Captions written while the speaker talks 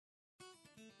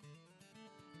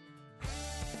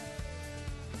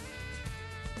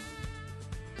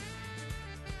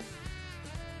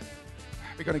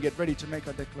We're going to get ready to make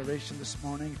our declaration this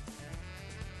morning.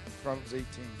 Proverbs 18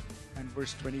 and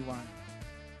verse 21.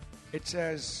 It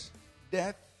says,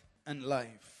 death and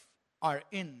life are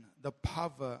in the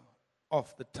power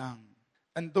of the tongue,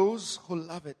 and those who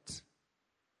love it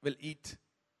will eat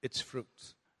its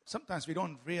fruit. Sometimes we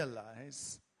don't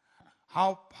realize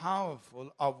how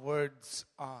powerful our words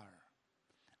are.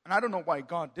 And I don't know why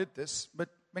God did this, but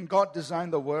when God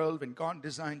designed the world, when God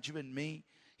designed you and me,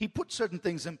 He put certain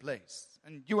things in place.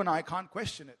 And you and I can't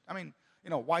question it. I mean,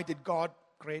 why did God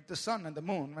create the sun and the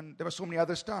moon when there were so many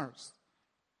other stars?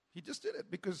 He just did it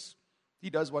because He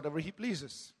does whatever He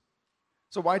pleases.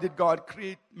 So why did God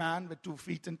create man with 2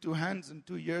 feet and 2 hands and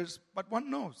 2 ears, but 1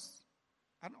 nose?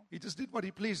 I don't know. He just did what He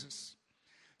pleases.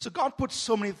 So God put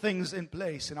so many things in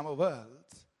place in our world.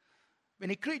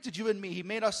 When He created you and me, He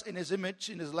made us in His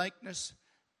image, in His likeness,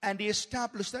 and He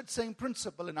established that same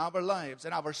principle in our lives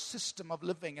and our system of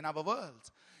living in our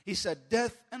world. He said,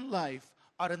 death and life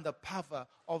are in the power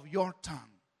of your tongue.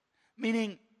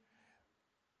 Meaning,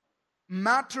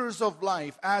 matters of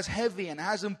life as heavy and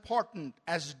as important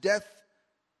as death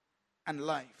and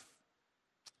life,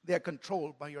 they are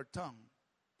controlled by your tongue.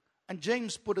 And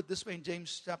James put it this way in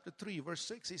James chapter 3, verse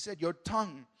 6. He said, your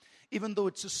tongue, even though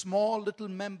it's a small little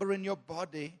member in your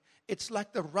body, it's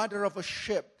like the rudder of a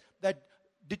ship that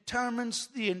determines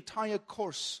the entire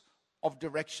course of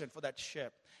direction for that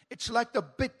ship. It's like the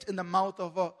bit in the mouth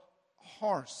of a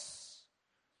horse.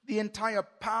 The entire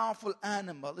powerful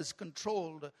animal is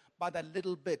controlled by that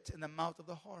little bit in the mouth of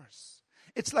the horse.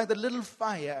 It's like the little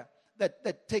fire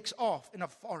that takes off in a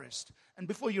forest. And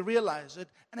before you realize it,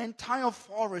 an entire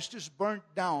forest is burnt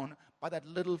down by that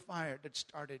little fire that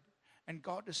started. And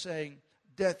God is saying,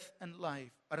 death and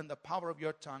life are in the power of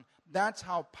your tongue. That's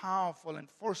how powerful and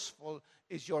forceful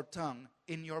is your tongue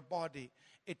in your body.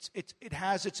 It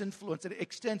has its influence. It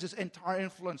extends its entire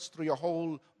influence through your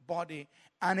whole body.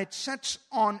 And it sets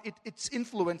on, its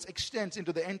influence extends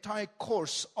into the entire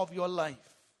course of your life.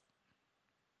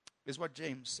 Is what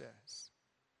James says.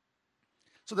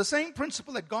 So the same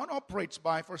principle that God operates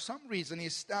by, for some reason He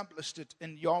established it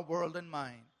in your world and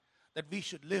mine, that we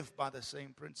should live by the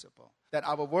same principle. That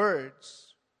our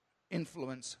words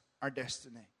influence our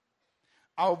destiny.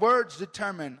 Our words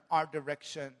determine our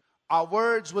direction. Our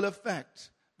words will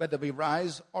affect whether we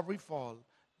rise or we fall.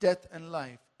 Death and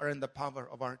life are in the power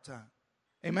of our tongue.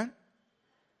 Amen?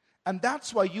 And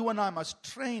that's why you and I must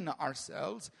train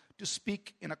ourselves to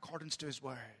speak in accordance to His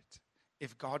word.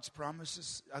 If God's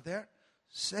promises are there,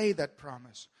 say that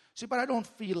promise. See, but I don't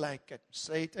feel like it.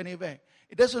 Say it anyway.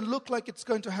 It doesn't look like it's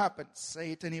going to happen.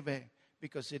 Say it anyway,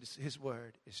 because His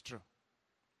word is true.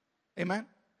 Amen?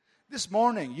 This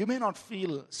morning, you may not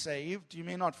feel saved, you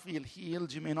may not feel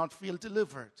healed, you may not feel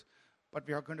delivered, but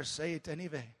we are going to say it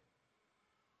anyway.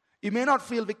 You may not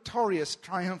feel victorious,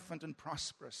 triumphant, and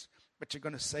prosperous, but you're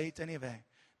going to say it anyway,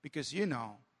 because you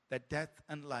know that death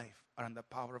and life are in the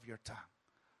power of your tongue.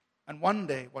 And one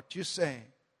day, what you say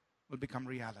will become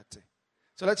reality.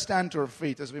 So let's stand to our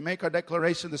feet as we make our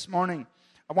declaration this morning.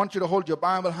 I want you to hold your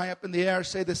Bible high up in the air.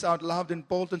 Say this out loud and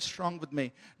bold and strong with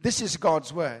me. This is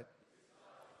God's word.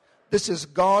 This is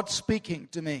God speaking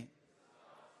to me.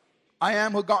 I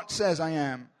am who God says I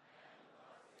am.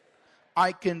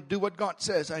 I can do what God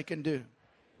says I can do.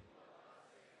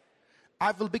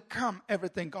 I will become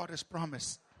everything God has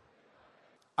promised.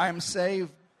 I am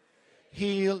saved,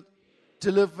 healed,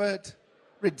 delivered,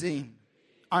 redeemed.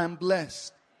 I am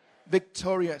blessed,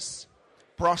 victorious,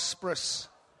 prosperous,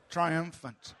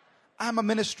 triumphant. I am a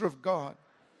minister of God,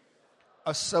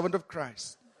 a servant of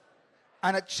Christ,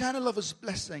 and a channel of His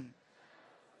blessing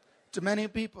to many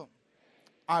people.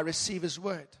 I receive His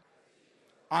word.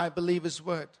 I believe His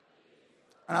word.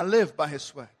 And I live by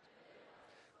His word.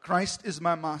 Christ is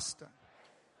my master.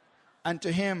 And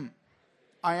to Him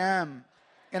I am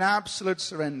in absolute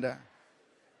surrender.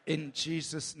 In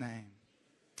Jesus' name,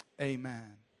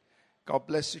 amen. God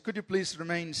bless you. Could you please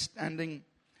remain standing?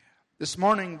 This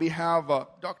morning we have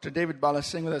Dr. David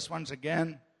Balasingh with us once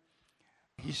again.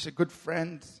 He's a good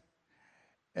friend.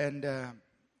 And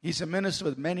he's a minister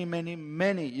with many, many,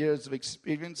 many years of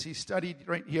experience. He studied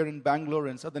right here in Bangalore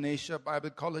in Southern Asia Bible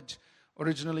College,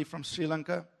 originally from Sri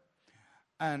Lanka,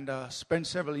 and spent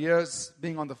several years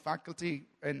being on the faculty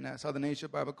in Southern Asia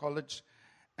Bible College.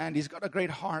 And he's got a great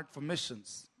heart for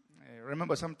missions. I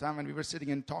remember sometime when we were sitting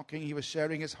and talking, he was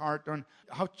sharing his heart on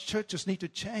how churches need to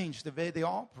change the way they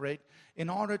operate in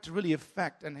order to really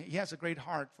affect, and he has a great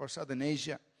heart for Southern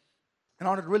Asia, in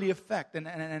order to really affect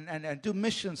and do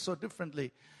missions so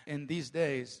differently in these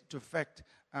days to affect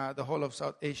the whole of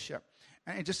South Asia.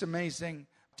 And it's just amazing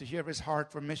to hear his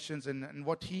heart for missions and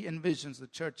what he envisions the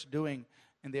church doing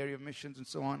in the area of missions and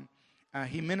so on.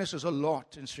 He ministers a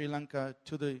lot in Sri Lanka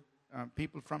to the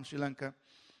people from Sri Lanka.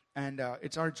 And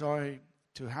it's our joy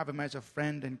to have him as a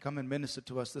friend and come and minister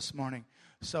to us this morning.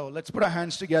 So let's put our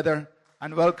hands together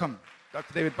and welcome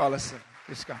Dr. David Paulus.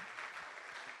 Please come.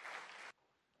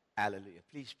 Hallelujah.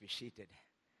 Please be seated.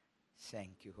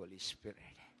 Thank you, Holy Spirit.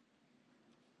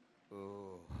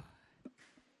 Oh.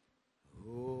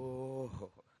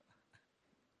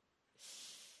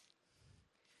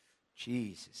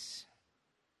 Jesus.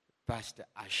 Pastor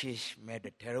Ashish made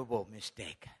a terrible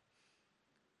mistake.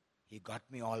 He got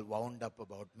me all wound up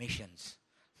about missions.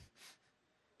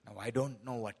 Now I don't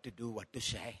know what to do, what to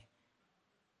say.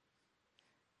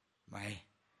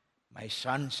 My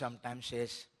son sometimes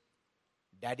says,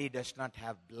 Daddy does not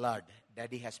have blood.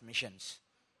 Daddy has missions.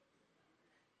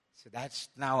 So that's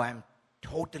now I'm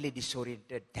totally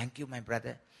disoriented. Thank you, my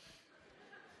brother.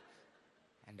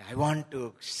 And I want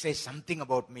to say something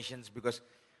about missions because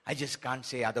I just can't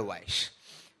say otherwise.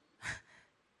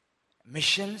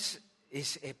 Missions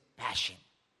is a passion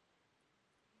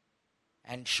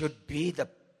and should be the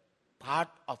part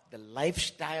of the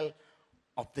lifestyle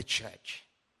of the church.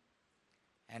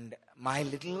 And my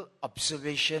little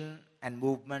observation and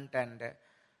movement and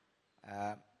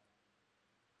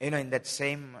in that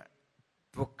same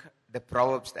book, the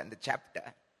Proverbs and the chapter,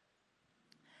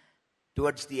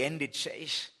 towards the end it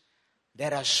says,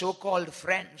 there are so-called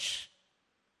friends,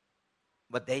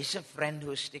 but there is a friend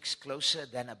who sticks closer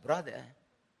than a brother.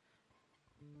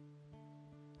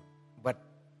 But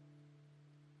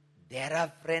there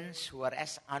are friends who are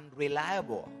as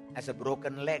unreliable as a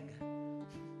broken leg.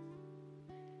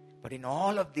 But in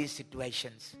all of these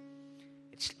situations,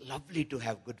 it's lovely to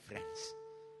have good friends.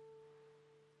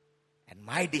 And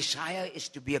my desire is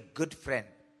to be a good friend.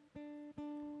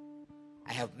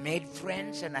 I have made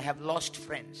friends and I have lost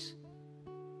friends.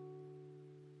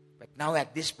 But now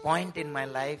at this point in my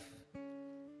life,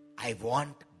 I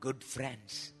want good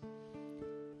friends.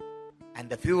 And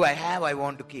the few I have, I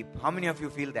want to keep. How many of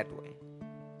you feel that way?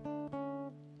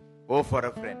 Go for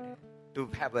a friend. To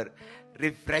have a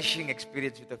refreshing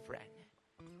experience with a friend.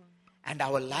 And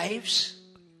our lives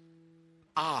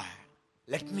are,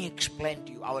 let me explain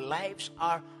to you, our lives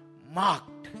are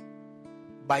marked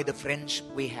by the friends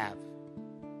we have.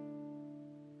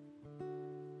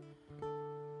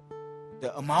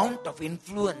 The amount of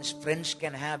influence friends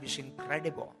can have is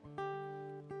incredible.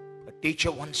 A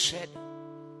teacher once said,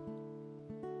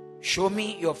 show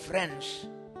me your friends.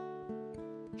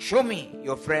 Show me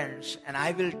your friends and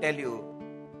I will tell you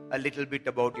a little bit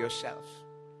about yourself.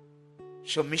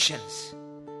 So missions.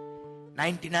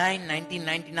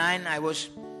 1999, I was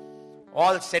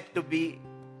all set to be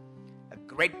a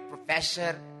great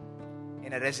professor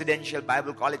in a residential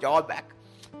Bible college, all back.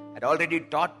 I'd already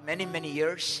taught many, many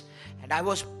years. And I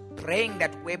was praying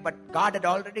that way, but God had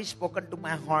already spoken to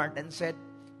my heart and said,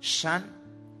 son,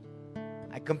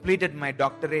 I completed my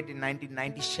doctorate in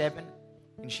 1997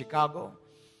 in Chicago.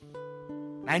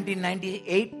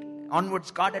 1998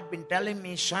 onwards, God had been telling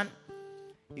me, son,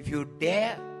 if you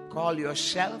dare call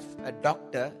yourself a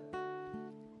doctor,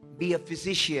 be a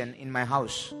physician in my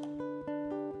house.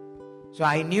 So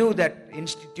I knew that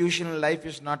institutional life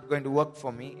is not going to work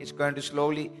for me. It's going to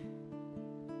slowly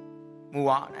move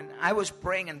on. And I was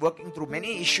praying and working through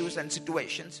many issues and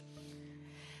situations.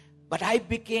 But I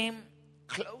became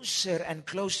closer and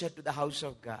closer to the house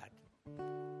of God.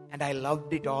 And I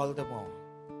loved it all the more.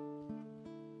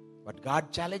 What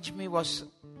God challenged me was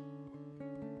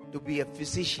to be a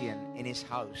physician in His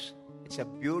house. It's a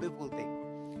beautiful thing.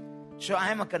 So I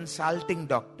am a consulting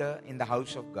doctor in the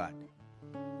house of God.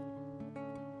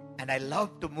 And I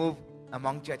love to move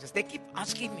among churches. They keep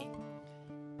asking me,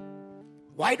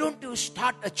 why don't you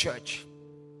start a church?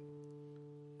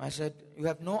 I said, you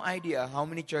have no idea how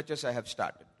many churches I have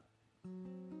started.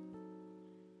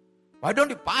 Why don't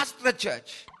you pastor a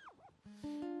church?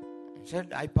 I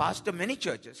said, I pastor many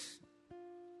churches.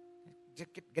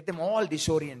 Get them all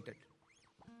disoriented.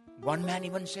 One man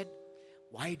even said,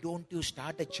 why don't you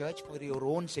start a church for your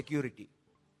own security?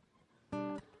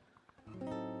 And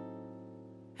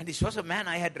this was a man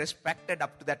I had respected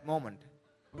up to that moment.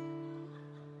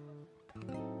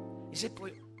 He said,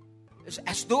 it's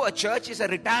as though a church is a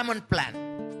retirement plan.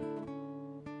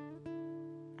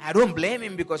 I don't blame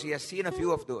him because he has seen a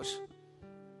few of those.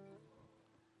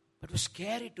 But it was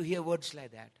scary to hear words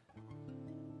like that.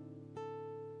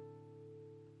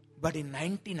 But in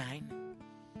 99,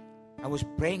 I was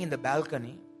praying in the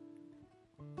balcony,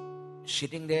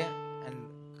 sitting there and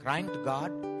crying to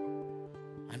God.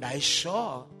 And I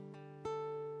saw,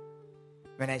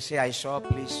 when I say I saw,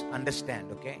 please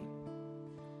understand, okay?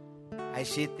 I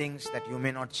see things that you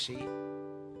may not see.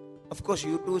 Of course,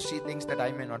 you do see things that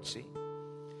I may not see.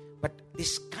 But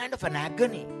this kind of an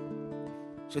agony.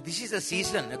 So this is a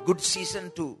season, a good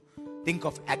season to think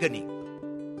of agony.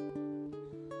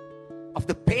 Of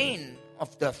the pain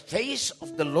of the face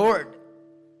of the Lord,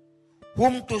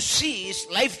 whom to see is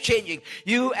life-changing.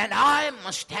 You and I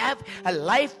must have a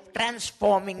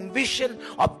life-transforming vision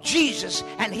of Jesus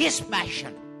and His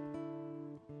passion.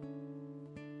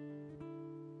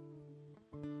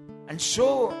 And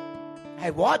so,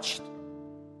 I watched.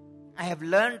 I have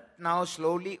learned now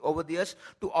slowly over the years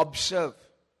to observe,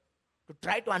 to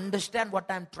try to understand what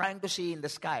I'm trying to see in the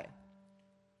sky.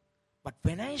 But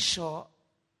when I saw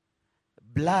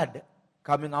blood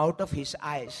coming out of his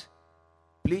eyes,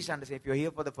 please understand, if you're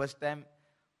here for the first time,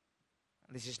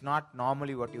 this is not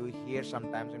normally what you hear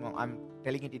sometimes. I'm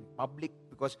telling it in public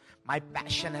because my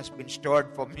passion has been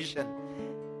stirred for mission.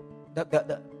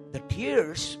 The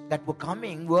tears that were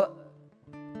coming were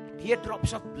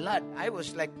teardrops of blood. I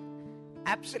was like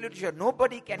absolutely sure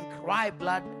nobody can cry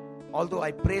blood. Although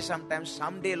I pray sometimes,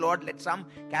 someday, Lord, let some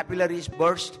capillaries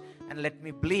burst and let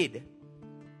me bleed.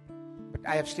 But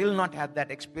I have still not had that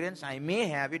experience. I may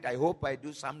have it. I hope I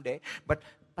do someday. But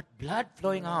blood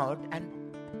flowing out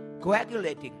and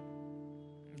coagulating,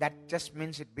 that just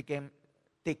means it became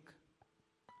thick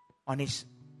on his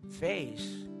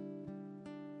face.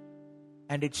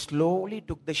 And it slowly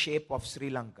took the shape of Sri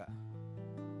Lanka.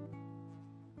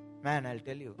 Man, I'll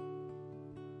tell you,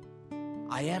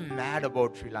 I am mad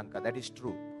about Sri Lanka. That is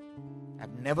true.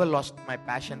 I've never lost my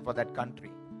passion for that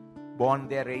country. Born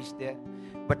there, raised there.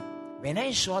 But when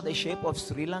I saw the shape of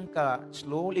Sri Lanka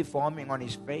slowly forming on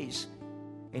his face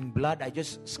in blood, I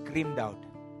just screamed out.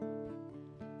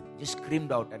 Just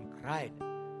screamed out and cried.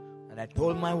 And I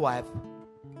told my wife,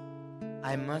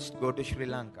 I must go to Sri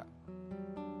Lanka.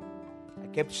 I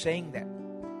kept saying that.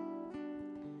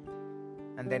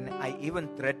 And then I even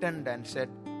threatened and said,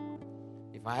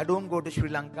 if I don't go to Sri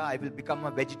Lanka, I will become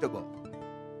a vegetable.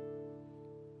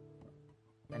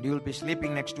 And you will be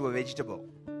sleeping next to a vegetable.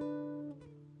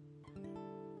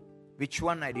 Which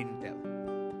one I didn't tell.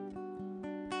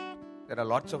 There are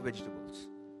lots of vegetables.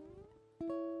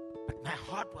 But my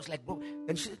heart was like, bro.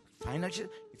 Then she finally said,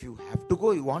 if you have to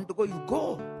go, you want to go, you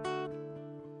go.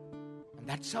 And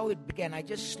that's how it began. I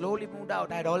just slowly moved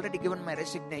out. I had already given my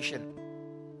resignation.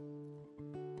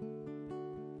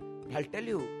 I'll tell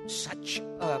you, such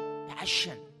a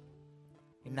passion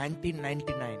in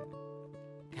 1999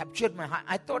 captured my heart.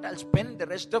 I thought I'll spend the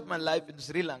rest of my life in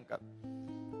Sri Lanka.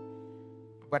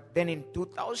 But then in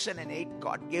 2008,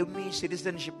 God gave me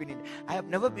citizenship in India. I have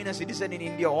never been a citizen in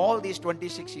India all these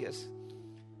 26 years.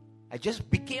 I just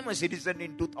became a citizen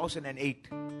in 2008.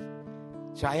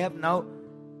 So I have now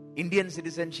Indian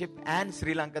citizenship and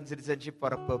Sri Lankan citizenship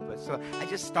for a purpose. So I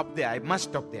just stopped there. I must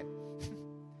stop there.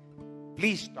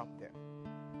 Please stop there.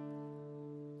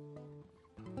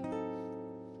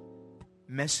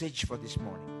 Message for this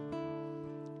morning.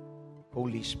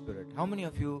 Holy Spirit. How many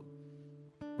of you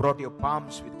brought your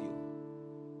palms with you?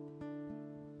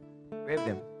 Wave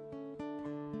them.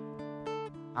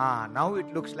 Now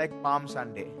it looks like Palm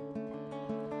Sunday.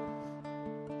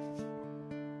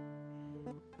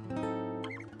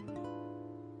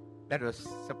 That was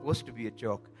supposed to be a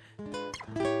joke.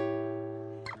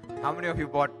 How many of you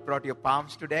brought your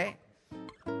palms today?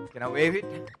 Can I wave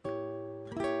it?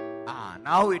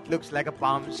 Now it looks like a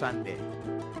Palm Sunday.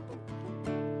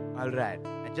 All right.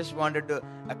 I just wanted to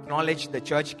acknowledge the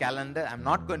church calendar. I'm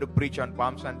not going to preach on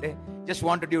Palm Sunday. Just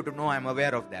wanted you to know I'm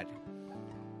aware of that.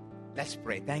 Let's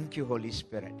pray. Thank you, Holy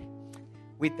Spirit.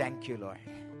 We thank you, Lord.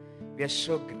 We are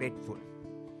so grateful.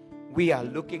 We are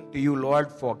looking to you,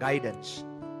 Lord, for guidance.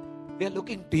 We are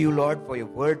looking to you, Lord, for your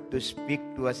word to speak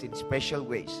to us in special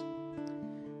ways.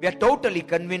 We are totally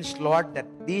convinced, Lord, that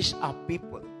these are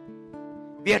people.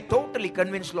 We are totally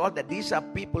convinced, Lord, that these are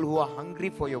people who are hungry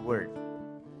for your word.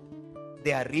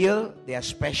 They are real, they are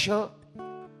special,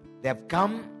 they have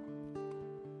come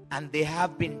and they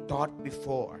have been taught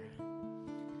before.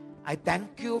 I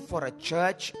thank you for a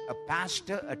church, a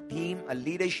pastor, a team, a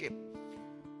leadership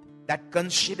that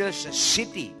considers a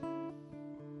city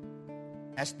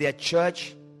as their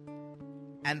church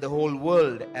and the whole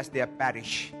world as their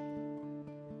parish.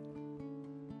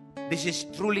 This is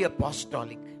truly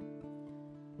apostolic.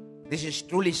 This is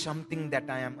truly something that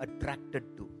I am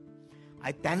attracted to.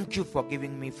 I thank you for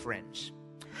giving me friends.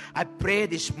 I pray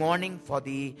this morning for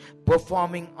the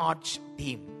performing arts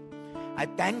team. I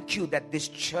thank you that this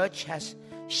church has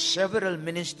several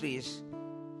ministries,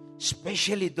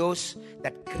 especially those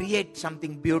that create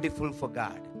something beautiful for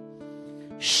God.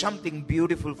 Something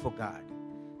beautiful for God.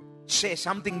 Say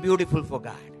something beautiful for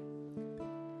God.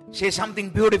 Say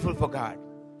something beautiful for God.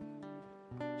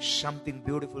 something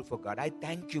beautiful for God. I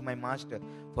thank you, my Master,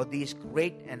 for these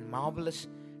great and marvelous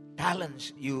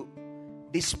talents you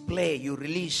display, you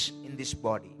release in this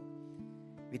body.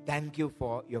 We thank you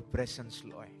for your presence,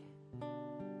 Lord.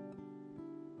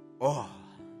 Oh,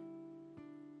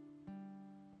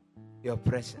 your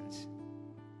presence.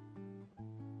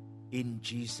 In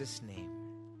Jesus' name.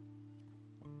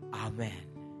 Amen.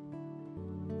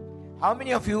 How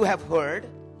many of you have heard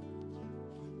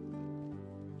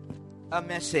a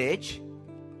message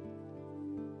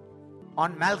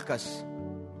on Malchus?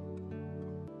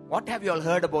 What have you all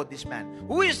heard about this man?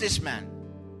 Who is this man?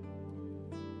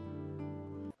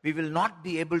 We will not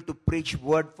be able to preach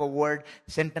word for word,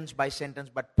 sentence by sentence,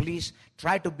 but please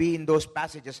try to be in those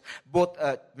passages. Both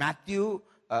Matthew,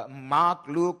 Mark,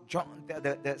 Luke, John,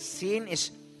 the scene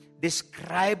is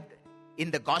described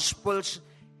in the Gospels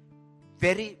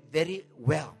very, very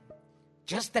well.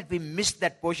 Just that we miss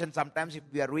that portion sometimes if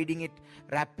we are reading it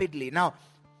rapidly. Now,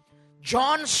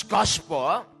 John's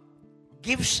Gospel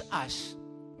gives us,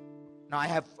 now I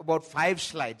have about 5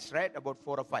 slides, right? About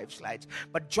 4 or 5 slides.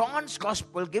 But John's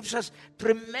Gospel gives us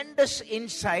tremendous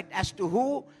insight as to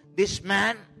who this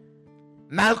man,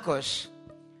 Malchus.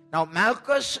 Now,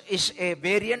 Malchus is a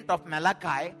variant of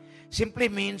Malachi, simply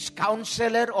means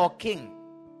counselor or king.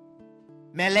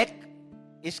 Melech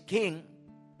is king.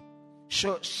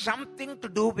 So, something to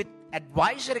do with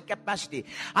advisory capacity.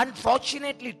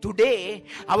 Unfortunately, today,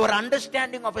 our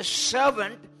understanding of a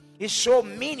servant is so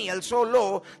menial, so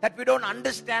low, that we don't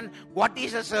understand what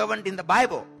is a servant in the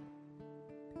Bible.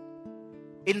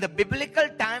 In the biblical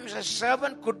times, a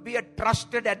servant could be a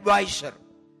trusted advisor.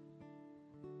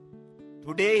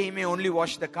 Today, he may only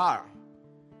wash the car.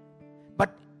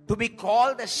 But to be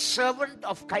called a servant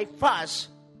of Caiaphas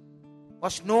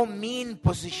was no mean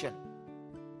position.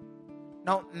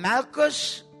 Now,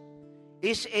 Malchus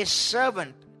is a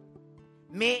servant,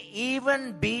 may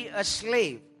even be a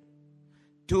slave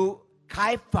to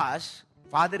Caiaphas,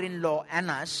 father-in-law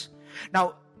Annas.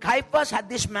 Now, Caiaphas had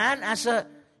this man as a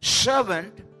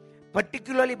servant,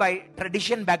 particularly by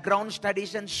tradition, background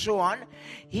studies and so on.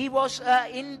 He was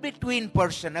an in-between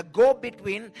person, a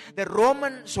go-between the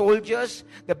Roman soldiers,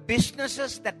 the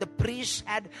businesses that the priests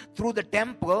had through the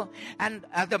temple, and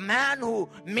the man who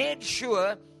made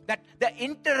sure that the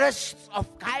interests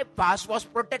of Caiaphas was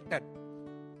protected.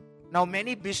 Now,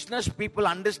 many business people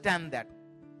understand that.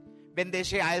 When they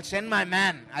say, I'll send my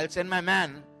man,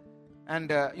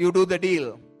 and you do the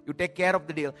deal. You take care of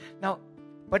the deal. Now,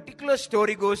 particular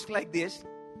story goes like this.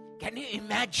 Can you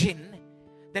imagine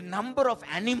the number of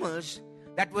animals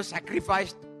that were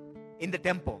sacrificed in the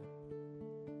temple?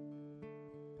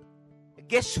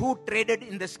 Guess who traded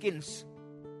in the skins?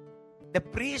 The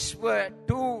priests were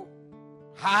too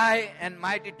high and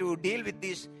mighty to deal with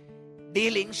these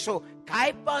dealings. So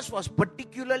Caiaphas was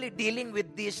particularly dealing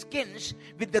with these skins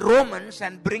with the Romans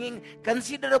and bringing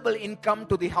considerable income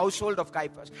to the household of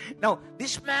Caiaphas. Now,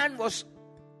 this man was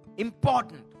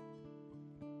important,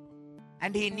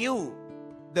 and he knew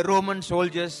the Roman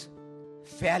soldiers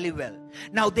fairly well.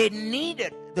 Now, they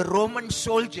needed the Roman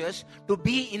soldiers to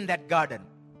be in that garden.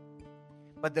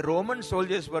 But the Roman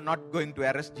soldiers were not going to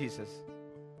arrest Jesus.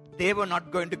 They were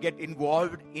not going to get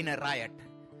involved in a riot.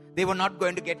 They were not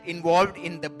going to get involved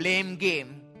in the blame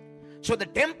game. So the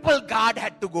temple guard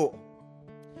had to go.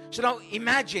 So now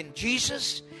imagine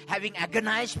Jesus having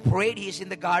agonized, prayed, he's in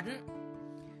the garden.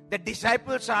 The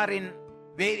disciples are in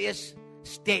various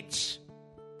states.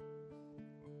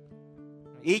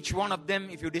 Each one of them,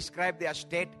 if you describe their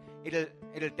state,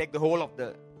 it'll take the whole of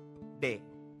the day.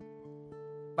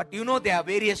 But you know there are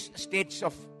various states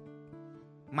of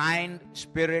mind,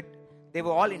 spirit. They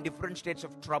were all in different states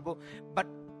of trouble. But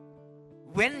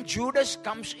when Judas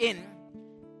comes in,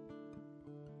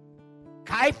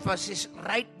 Caiaphas is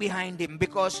right behind him,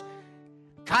 because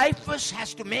Caiaphas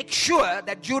has to make sure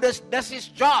that Judas does his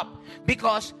job,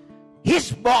 because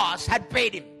his boss had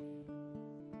paid him.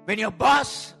 When your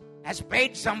boss has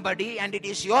paid somebody and it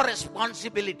is your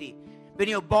responsibility, when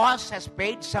your boss has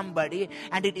paid somebody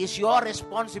and it is your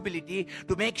responsibility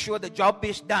to make sure the job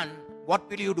is done, what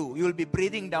will you do? You will be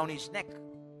breathing down his neck.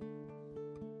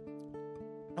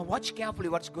 Now watch carefully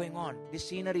what's going on. This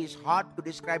scenery is hard to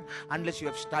describe unless you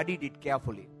have studied it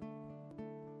carefully.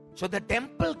 So the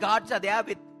temple guards are there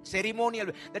with ceremonial.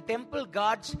 The temple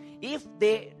guards, if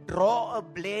they draw a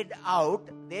blade out,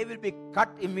 they will be cut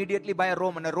immediately by a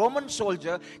Roman. A Roman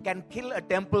soldier can kill a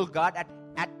temple guard at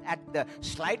the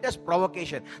slightest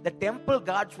provocation. The temple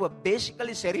guards were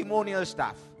basically ceremonial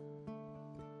staff.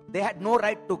 They had no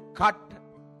right to cut,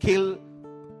 kill.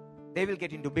 They will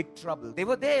get into big trouble. They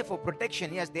were there for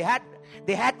protection. Yes, they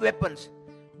had weapons.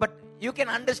 But you can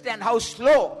understand how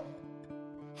slow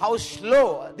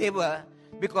they were,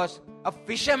 because a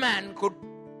fisherman could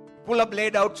pull a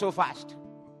blade out so fast.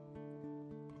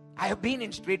 I have been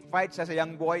in street fights as a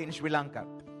young boy in Sri Lanka.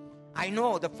 I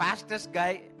know the fastest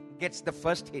guy gets the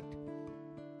first hit.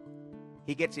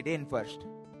 He gets it in first.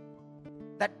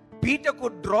 That Peter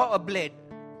could draw a blade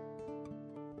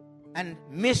and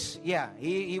miss. Yeah,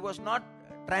 he was not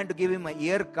trying to give him a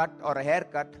ear cut or a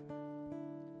haircut.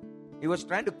 He was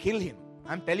trying to kill him.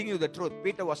 I'm telling you the truth.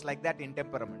 Peter was like that in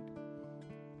temperament.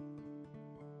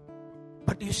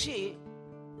 But you see,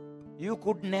 you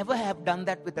could never have done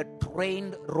that with a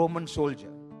trained Roman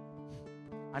soldier.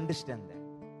 Understand that.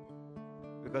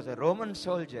 Because a Roman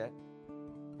soldier,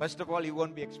 first of all, he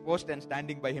won't be exposed and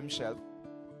standing by himself.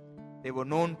 They were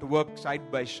known to work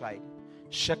side by side.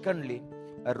 Secondly,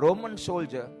 a Roman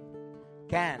soldier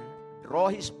can draw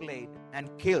his blade and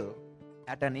kill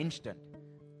at an instant.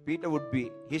 Peter would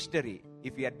be history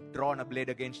if he had drawn a blade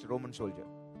against a Roman soldier.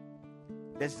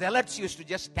 The zealots used to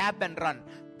just stab and run.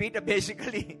 Peter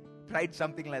basically tried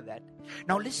something like that.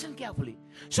 Now listen carefully.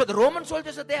 So the Roman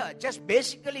soldiers are there, just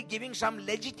basically giving some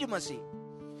legitimacy.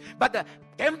 But the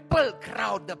temple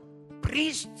crowd, the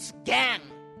priests' gang,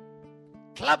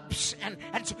 clubs, and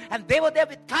they were there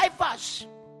with Caiaphas,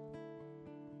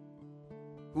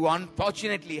 who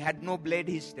unfortunately had no blade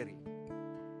history.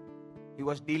 He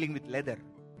was dealing with leather.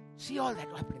 See all that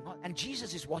happening. And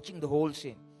Jesus is watching the whole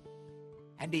scene.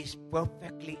 And he is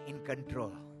perfectly in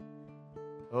control.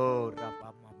 Oh,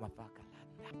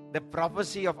 the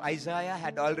prophecy of Isaiah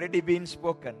had already been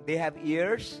spoken. They have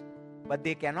ears, but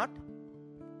they cannot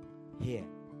hear.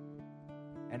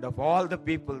 And of all the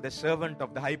people, the servant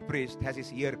of the high priest has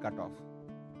his ear cut off.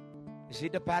 Is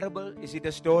it a parable? Is it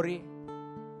a story?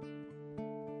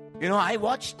 You know, I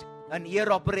watched an ear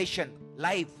operation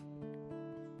live.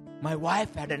 My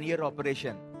wife had an ear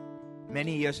operation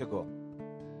many years ago.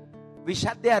 We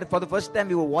sat there for the first time.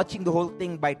 We were watching the whole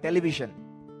thing by television.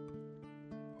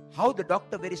 How the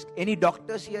doctor, there is any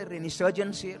doctors here, any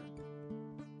surgeons here?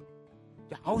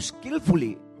 How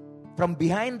skillfully from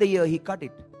behind the ear he cut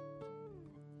it.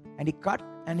 And he cut,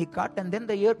 and then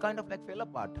the ear kind of like fell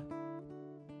apart.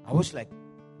 I was like,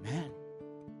 man,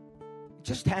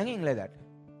 just hanging like that.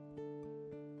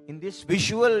 In this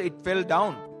visual, it fell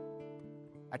down.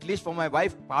 At least for my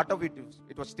wife, part of it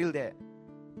was still there.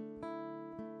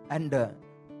 And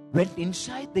went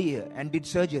inside the ear and did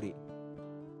surgery.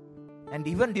 And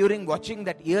even during watching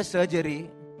that ear surgery,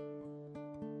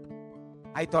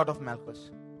 I thought of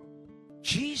Malchus.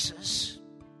 Jesus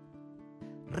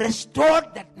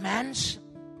restored that man's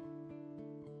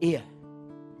ear.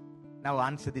 Now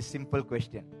answer this simple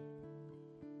question.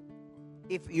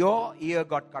 If your ear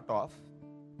got cut off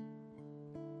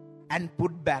and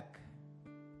put back,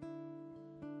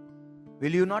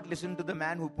 will you not listen to the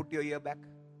man who put your ear back?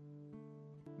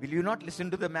 Will you not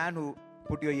listen to the man who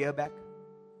put your ear back?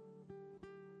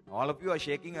 All of you are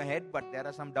shaking your head, but there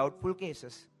are some doubtful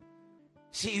cases.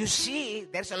 See, you see,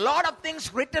 there's a lot of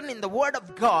things written in the Word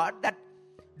of God that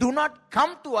do not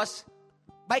come to us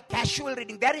by casual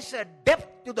reading. There is a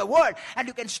depth to the Word, and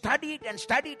you can study it and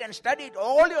study it and study it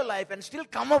all your life and still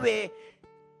come away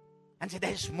and say,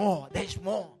 there is more, there is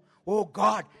more. Oh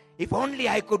God, if only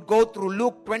I could go through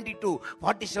Luke 22,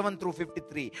 47 through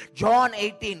 53, John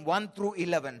 18, 1 through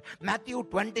 11, Matthew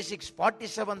 26,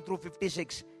 47 through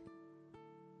 56.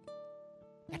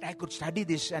 That I could study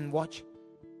this and watch.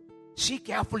 See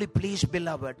carefully, please,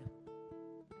 beloved.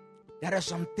 There are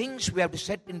some things we have to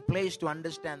set in place to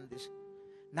understand this.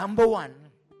 Number one,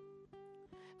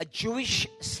 a Jewish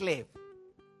slave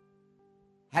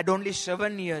had only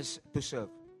 7 years to serve.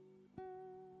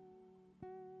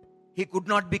 He could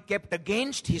not be kept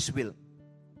against his will.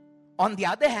 On the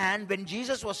other hand, when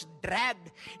Jesus was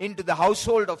dragged into the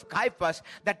household of Caiaphas,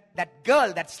 that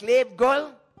girl, that slave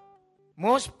girl,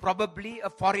 most probably a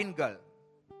foreign girl,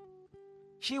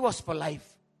 she was for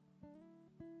life.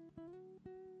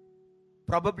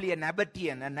 Probably a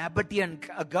Nabatean,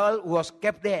 a girl who was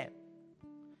kept there.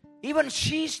 Even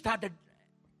she started.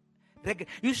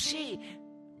 You see,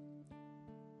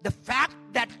 the fact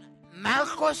that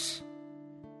Malchus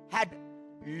had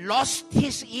lost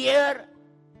his ear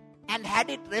and had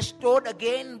it restored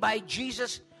again by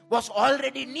Jesus was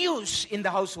already news in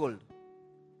the household.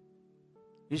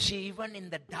 You see, even in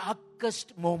the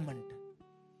darkest moment,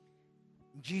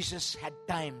 Jesus had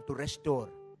time to restore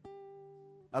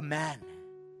a man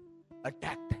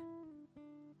attacked.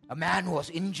 A man who was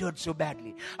injured so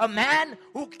badly. A man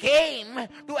who came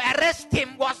to arrest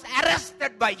him was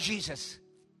arrested by Jesus.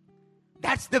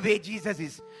 That's the way Jesus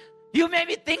is. You may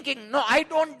be thinking, no, I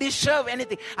don't deserve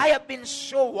anything. I have been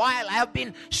so vile. I have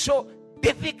been so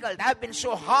difficult. I have been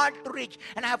so hard to reach.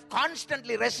 And I have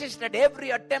constantly resisted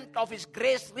every attempt of His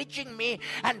grace reaching me.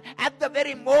 And at the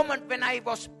very moment when I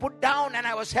was put down and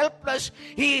I was helpless,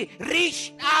 He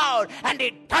reached out and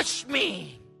He touched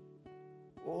me.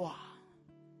 Wow.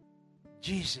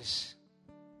 Jesus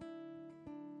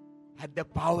had the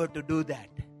power to do that.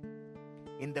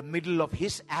 In the middle of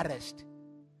His arrest,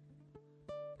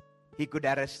 He could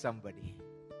arrest somebody.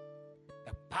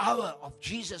 The power of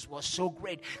Jesus was so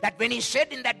great that when He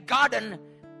said in that garden,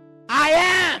 I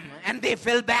am, and they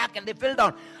fell back and they fell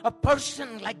down. A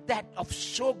person like that of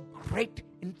so great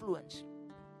influence.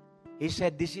 He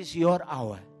said, this is your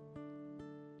hour.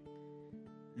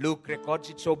 Luke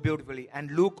records it so beautifully. And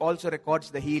Luke also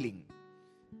records the healing.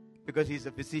 Because he's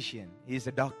a physician. He's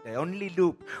a doctor. Only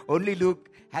Luke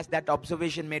has that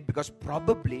observation made because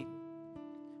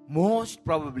most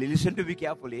probably, listen to me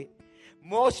carefully,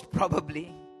 most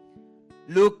probably,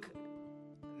 Luke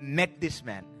met this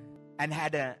man and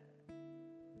had a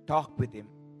talk with him.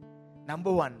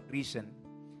 Number one reason,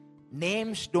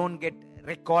 names don't get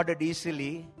recorded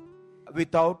easily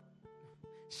without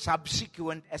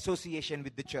subsequent association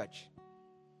with the church.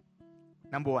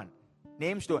 Number one,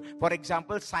 names don't. For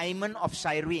example, Simon of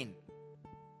Cyrene.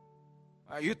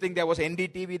 You think there was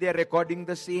NDTV there recording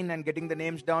the scene and getting the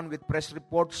names down with press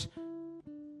reports?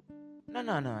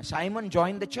 No. Simon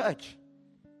joined the church.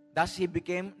 Thus he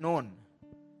became known.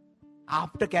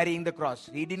 After carrying the cross,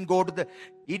 he didn't go to that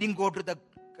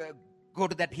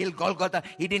hill Golgotha.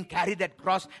 He didn't carry that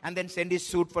cross and then send his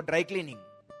suit for dry cleaning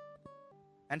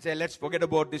and say, let's forget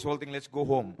about this whole thing. Let's go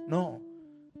home. No.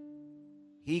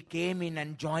 He came in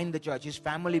and joined the church. His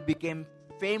family became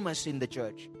famous in the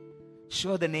church.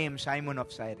 So the name Simon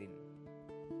of Cyrene.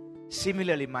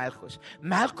 Similarly, Malchus.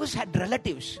 Malchus had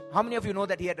relatives. How many of you know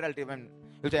that he had relatives? And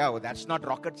you say, oh, that's not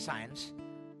rocket science.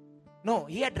 No,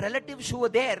 he had relatives who were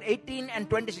there, 18 and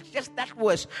 26. Just that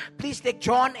verse. Please take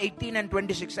John 18 and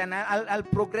 26 and I'll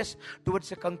progress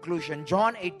towards a conclusion.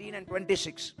 John 18 and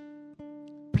 26.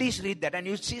 Please read that and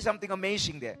you see something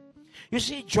amazing there. You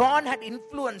see, John had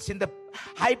influence in the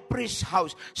high priest's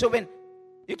house. So when,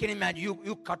 you can imagine,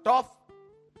 you cut off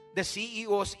the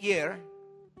CEO's ear.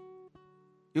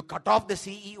 You cut off the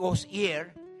CEO's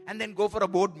ear and then go for a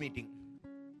board meeting.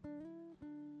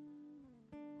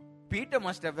 Peter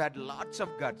must have had lots of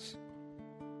guts.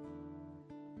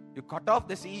 You cut off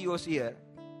the CEO's ear.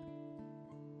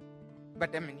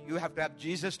 But you have to have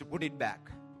Jesus to put it back.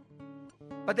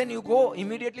 But then you go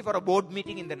immediately for a board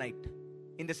meeting in the night.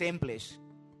 In the same place.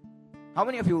 How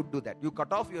many of you would do that? You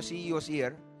cut off your CEO's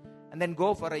ear and then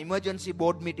go for an emergency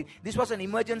board meeting. This was an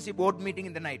emergency board meeting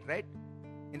in the night, right?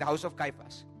 In the house of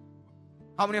Caiaphas.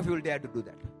 How many of you will dare to do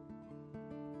that?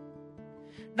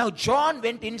 Now John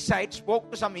went inside,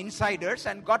 spoke to some insiders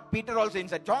and got Peter also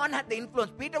inside. John had the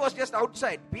influence. Peter was just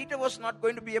outside. Peter was not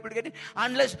going to be able to get in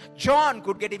unless John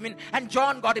could get him in. And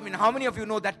John got him in. How many of you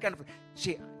know that kind of...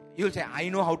 See, you'll say, I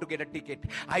know how to get a ticket.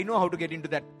 I know how to get into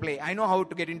that play. I know how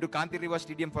to get into Kanti River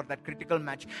Stadium for that critical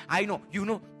match. I know. You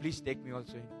know. Please take me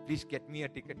also in. Please get me a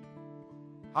ticket.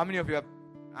 How many of you have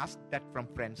asked that from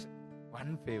friends?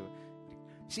 One favor.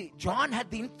 See, John had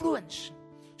the influence.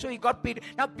 So he got Peter.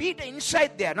 Now Peter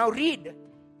inside there. Now read.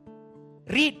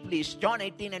 Read please. John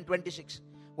 18 and 26.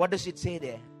 What does it say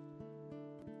there?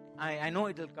 I know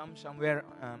it will come somewhere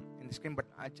in the screen, but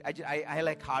I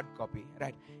like hard copy.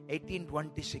 Right.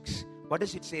 18:26. What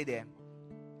does it say there?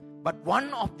 But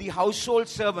one of the household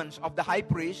servants of the high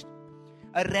priest,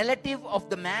 a relative of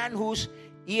the man whose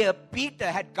ear Peter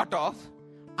had cut off,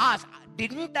 asked,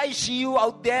 didn't I see you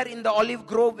out there in the olive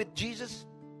grove with Jesus?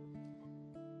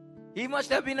 He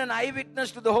must have been an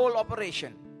eyewitness to the whole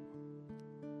operation.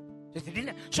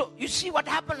 So you see what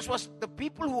happens was the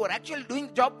people who were actually doing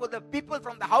the job were the people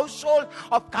from the household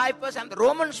of Caiaphas, and the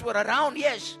Romans were around,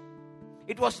 yes.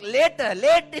 It was late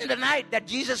in the night that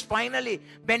Jesus finally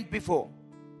went before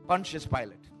Pontius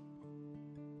Pilate.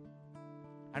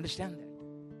 Understand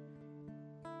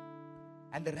that?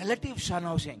 And the relatives are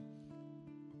now saying,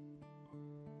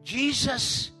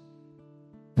 Jesus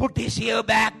put his ear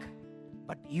back,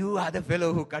 but you are the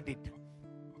fellow who cut it.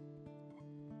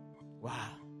 Wow.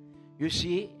 You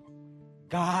see,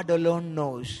 God alone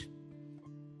knows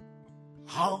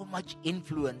how much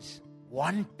influence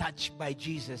one touch by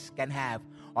Jesus can have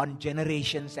on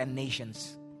generations and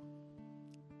nations.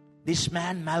 This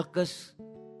man, Malchus,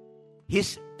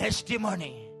 his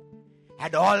testimony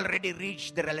had already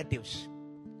reached the relatives.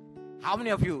 How many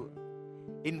of you,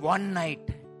 in one night,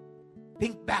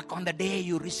 think back on the day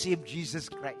you received Jesus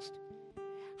Christ?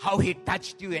 how He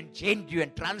touched you and changed you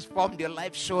and transformed your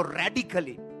life so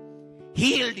radically.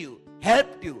 Healed you,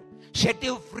 helped you, set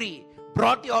you free,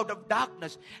 brought you out of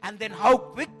darkness. And then how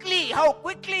quickly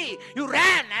you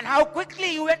ran, and how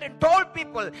quickly you went and told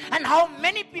people, and how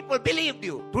many people believed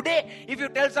you. Today, if you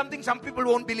tell something, some people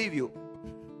won't believe you.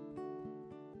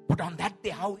 But on that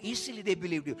day, how easily they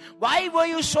believed you. Why were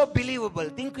you so believable?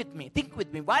 Think with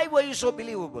me. Why were you so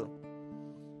believable?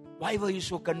 Why were you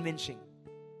so convincing?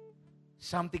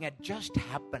 Something had just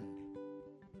happened.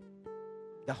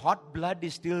 The hot blood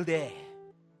is still there.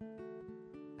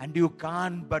 And you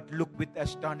can't but look with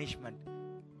astonishment.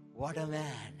 What a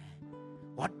man.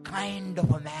 What kind of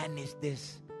a man is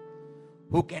this?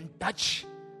 Who can touch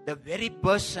the very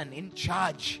person in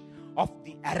charge of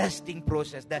the arresting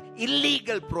process, the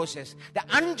illegal process, the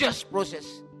unjust process,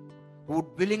 who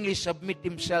would willingly submit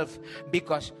himself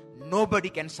because nobody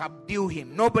can subdue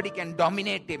him, nobody can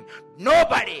dominate him,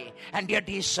 nobody. And yet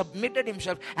he submitted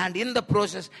himself, and in the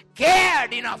process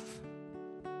cared enough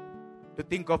to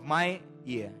think of my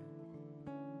ear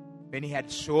when he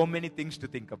had so many things to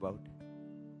think about.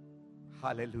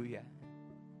 Hallelujah.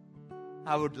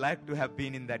 I would like to have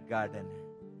been in that garden.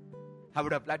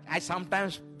 I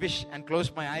sometimes wish and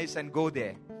close my eyes and go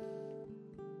there.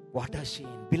 What a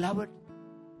scene. Beloved,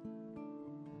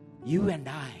 you and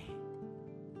I,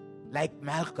 like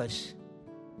Malchus,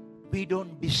 we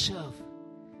don't deserve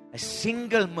a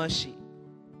single mercy,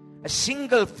 a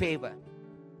single favor.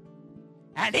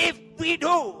 And if we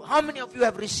do, how many of you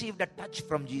have received a touch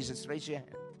from Jesus? Raise your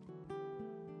hand.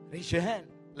 Raise your hand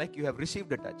like you have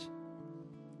received a touch.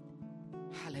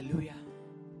 Hallelujah.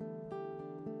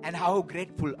 And how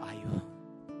grateful are you?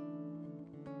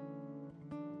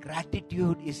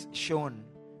 Gratitude is shown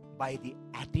by the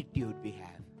attitude we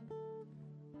have.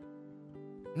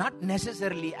 Not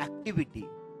necessarily activity.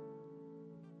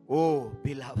 Oh,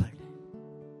 beloved.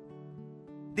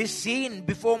 This scene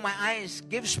before my eyes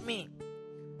gives me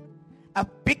a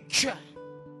picture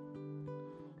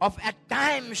of, at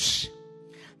times,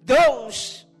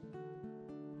 those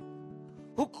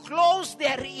who close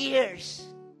their ears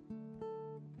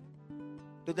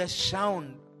to the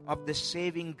sound of the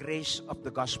saving grace of the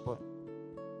gospel.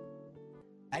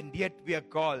 And yet we are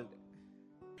called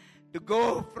to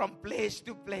go from place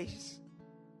to place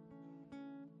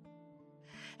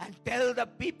and tell the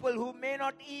people who may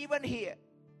not even hear,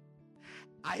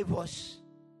 I was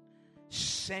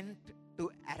sent to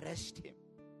arrest him.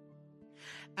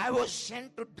 I was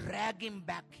sent to drag him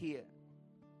back here.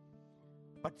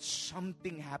 But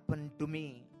something happened to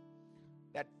me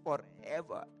that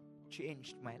forever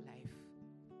changed my life.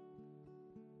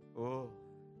 Oh,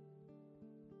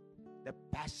 the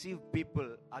passive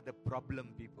people are the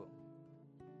problem people.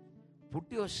 Put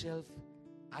yourself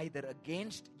either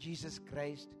against Jesus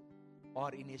Christ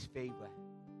or in His favor.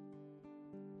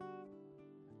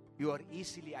 You are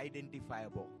easily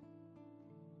identifiable.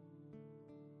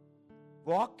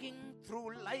 Walking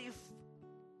through life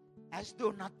as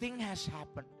though nothing has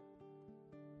happened.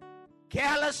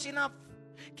 Careless enough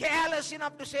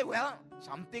to say, well,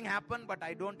 something happened, but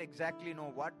I don't exactly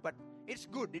know what, but it's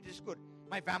good, it is good.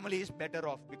 My family is better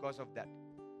off because of that.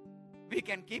 We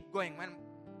can keep going. When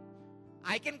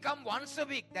I can come once a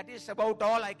week, that is about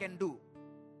all I can do.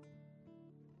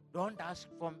 Don't ask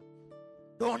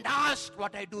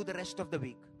what I do the rest of the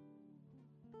week.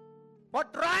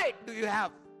 What right do you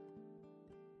have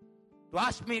to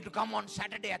ask me to come on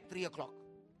Saturday at 3 o'clock?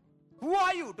 Who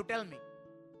are you to tell me?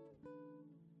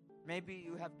 Maybe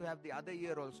you have to have the other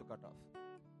ear also cut off.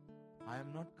 I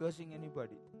am not cursing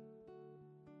anybody.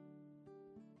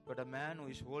 But a man who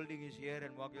is holding his ear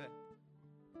and walking,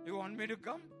 you want me to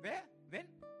come? Where? When?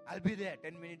 I'll be there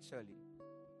 10 minutes early.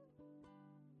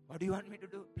 What do you want me to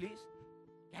do? Please,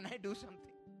 can I do something?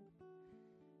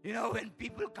 You know, when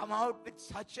people come out with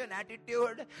such an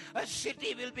attitude, a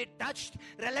city will be touched,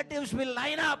 relatives will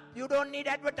line up. You don't need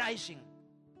advertising.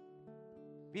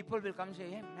 People will come and say,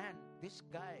 hey man, this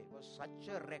guy was such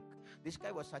a wreck. This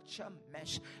guy was such a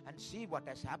mess. And see what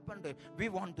has happened. We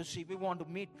want to see, we want to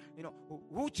meet. You know,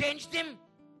 who changed him?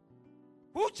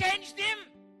 Who changed him?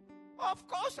 Of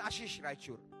course, Ashish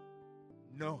Raichur.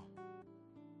 No.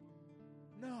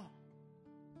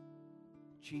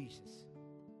 Jesus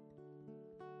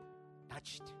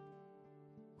touched.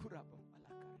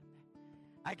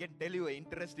 I can tell you an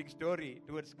interesting story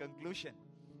towards conclusion.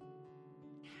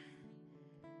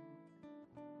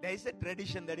 There is a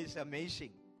tradition that is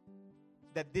amazing.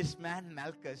 That this man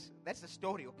Malchus, that's a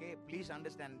story, okay? Please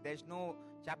understand, there's no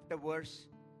chapter verse,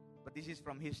 but this is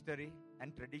from history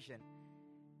and tradition.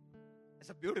 It's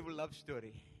a beautiful love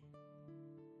story.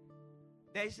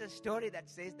 There is a story that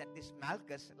says that this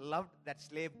Malchus loved that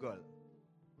slave girl.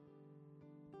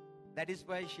 That is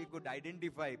why she could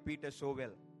identify Peter so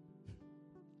well.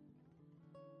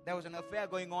 There was an affair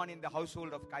going on in the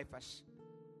household of Caiaphas.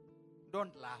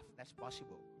 Don't laugh, that's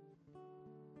possible.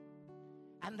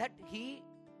 And that he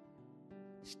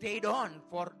stayed on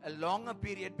for a longer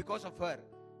period because of her.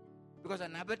 Because a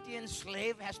Nabatean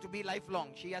slave has to be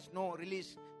lifelong. She has no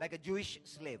release like a Jewish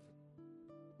slave.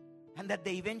 And that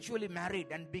they eventually married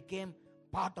and became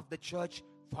part of the church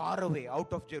far away,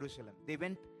 out of Jerusalem. They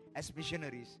went as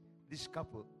missionaries, this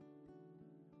couple.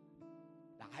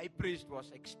 The high priest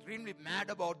was extremely mad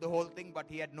about the whole thing, but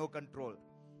he had no control.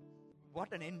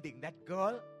 What an ending. That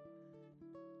girl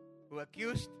who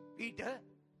accused Peter,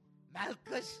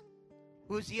 Malchus,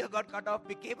 whose ear got cut off,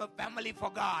 became a family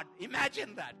for God.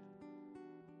 Imagine that.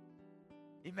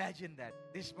 Imagine that.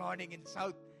 This morning in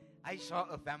South, I saw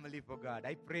a family for God.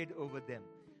 I prayed over them.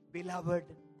 Beloved,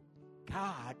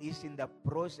 God is in the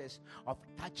process of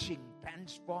touching,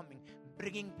 transforming,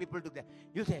 bringing people together.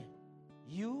 You say,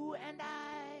 you and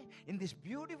I in this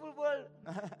beautiful world,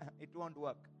 it won't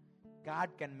work.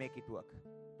 God can make it work.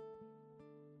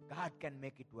 God can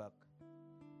make it work.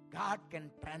 God can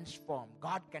transform.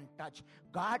 God can touch.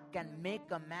 God can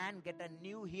make a man get a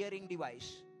new hearing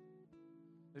device.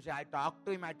 You say, I talk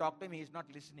to him, he is not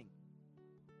listening.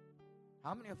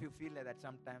 How many of you feel like that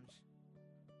sometimes?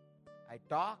 I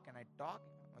talk.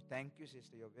 Oh, thank you,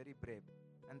 sister, you're very brave.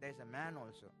 And there's a man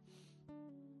also.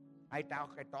 I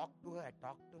talk to her.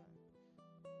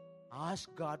 Ask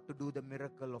God to do the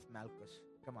miracle of Malchus.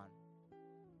 Come on.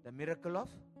 The miracle of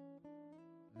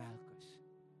Malchus.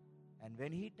 And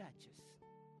when he touches,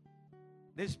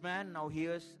 this man now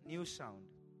hears new sound.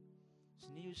 It's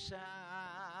new sound.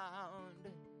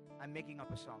 I'm making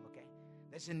up a song, okay?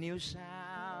 There's a new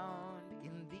sound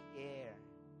in the air.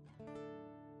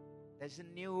 There's a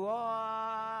new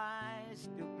voice.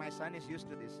 My son is used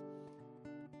to this.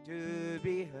 To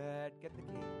be heard. Get the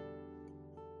key.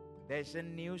 There's a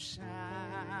new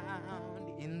sound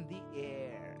in the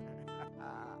air.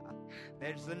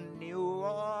 There's a new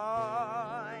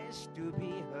voice to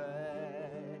be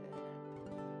heard.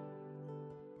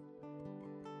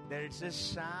 There's a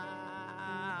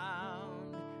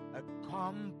sound, a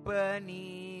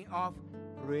company of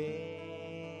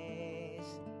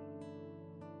praise.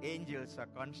 Angels are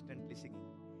constantly singing.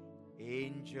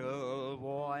 Angel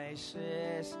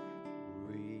voices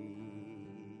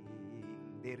ring.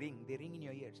 They ring in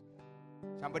your ears.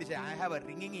 Somebody say, I have a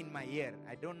ringing in my ear.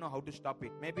 I don't know how to stop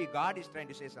it. Maybe God is trying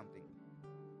to say something.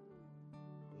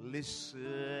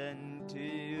 Listen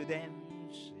to them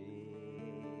say.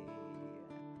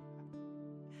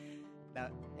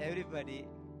 Now, everybody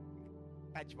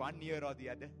touch one ear or the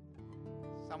other.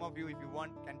 Some of you, if you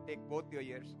want, can take both your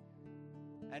ears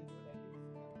and do that.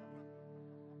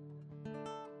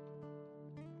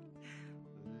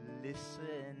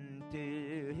 Listen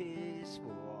to his voice.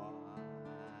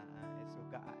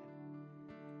 God.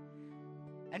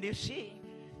 And you see,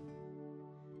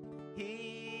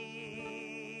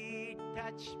 he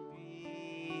touched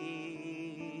me.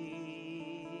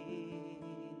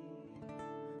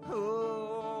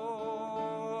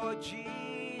 Oh,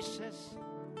 Jesus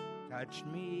touched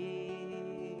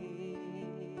me.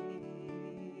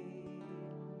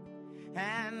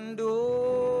 And oh,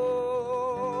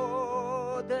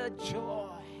 the joy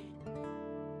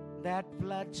that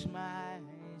floods my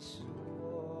soul.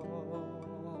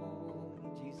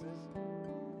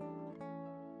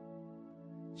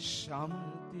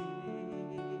 Something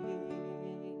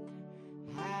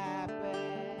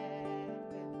happened.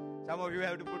 Some of you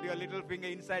have to put your little finger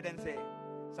inside and say,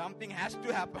 something has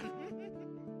to happen.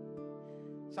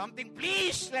 Something,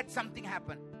 please let something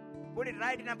happen. Put it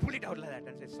right in and pull it out like that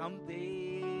and say,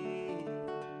 something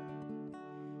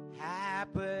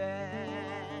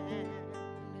happened.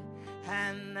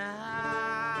 And now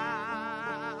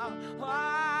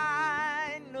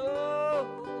I know.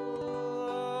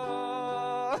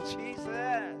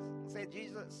 Jesus, say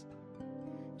Jesus.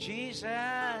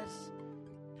 Jesus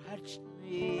touched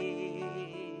me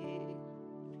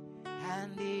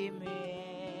and he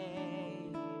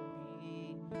made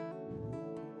me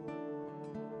whole.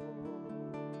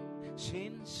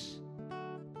 Since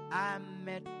I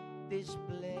met this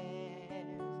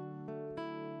blessed.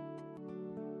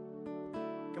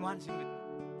 Come on, sing with me.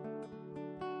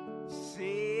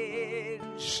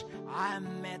 Since I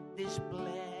met this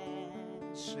blessed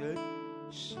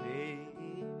Savior,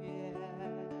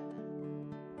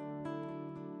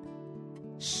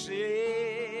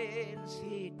 since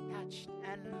he touched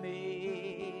and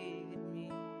made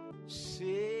me,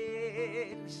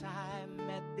 since I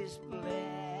met this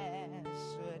blessed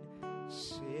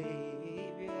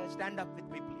stand up with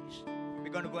me, please?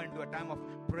 We're going to go into a time of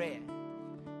prayer.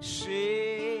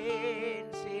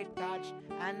 Since He touched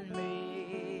and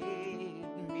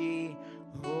made me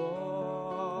whole,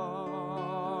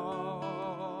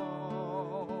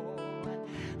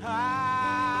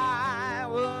 I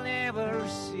will never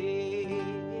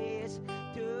cease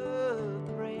to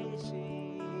praise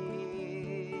Him.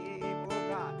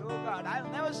 Oh God, I'll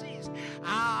never cease.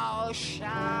 I'll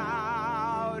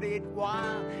shout it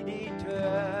while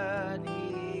eternity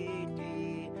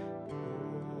rolls.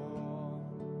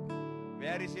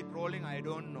 Where is it rolling? I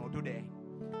don't know today.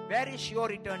 Where is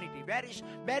your eternity?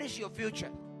 Where is your future?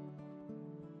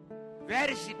 Where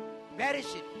is it? Where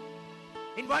is it?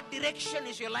 In what direction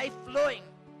is your life flowing?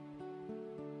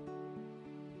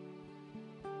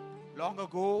 Long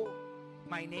ago,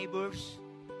 my neighbors,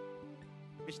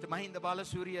 Mr. Mahinda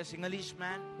Balasuri, a Sinhalese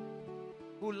man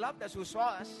who loved us, who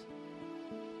saw us,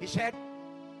 he said,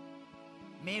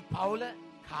 "Me Paula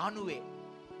Kanuwe."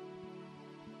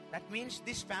 That means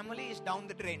this family is down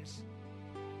the drains.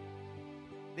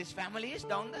 This family is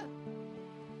down the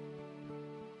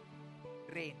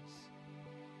drains.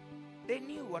 They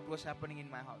knew what was happening in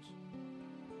my house.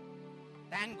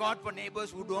 Thank God for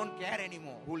neighbors who don't care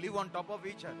anymore, who live on top of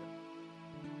each other.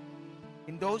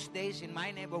 In those days, in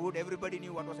my neighborhood, everybody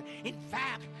knew what was happening. In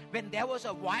fact, when there was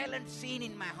a violent scene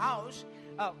in my house,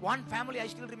 one family, I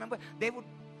still remember, they would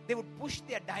push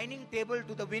their dining table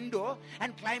to the window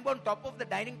and climb on top of the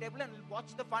dining table and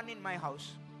watch the fun in my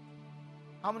house.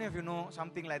 How many of you know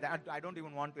something like that? I don't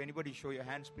even want to anybody show your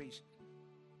hands, please.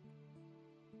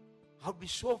 I would be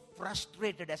so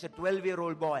frustrated as a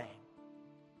 12-year-old boy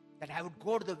that I would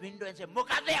go to the window and say,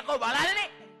 "Mukade ako balalani."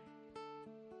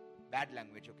 Bad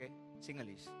language, okay?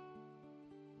 Sinhalese.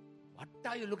 What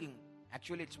are you looking?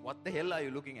 Actually, it's what the hell are you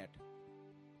looking at?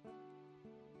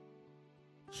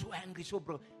 So angry, so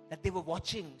broke, that they were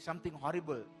watching something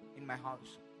horrible in my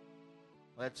house.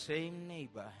 That same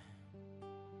neighbor,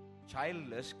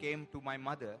 childless, came to my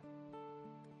mother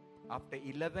after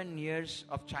 11 years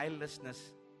of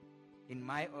childlessness in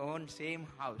my own same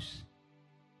house.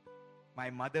 My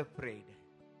mother prayed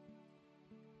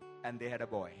and they had a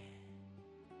boy.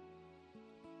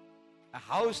 A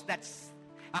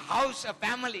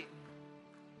family.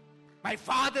 My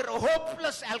father, a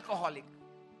hopeless alcoholic.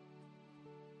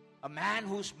 A man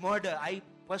whose murder I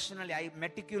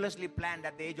meticulously planned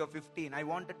at the age of 15. I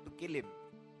wanted to kill him.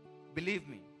 Believe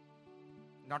me,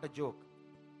 not a joke.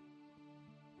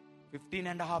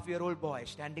 15-and-a-half-year-old boy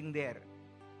standing there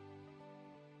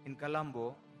in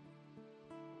Colombo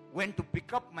went to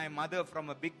pick up my mother from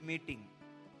a big meeting.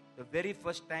 The very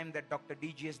first time that Dr.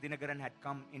 D.G.S. Dinagaran had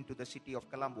come into the city of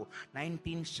Colombo,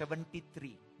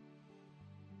 1973.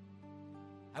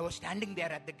 I was standing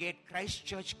there at the gate,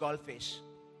 Christchurch Golface.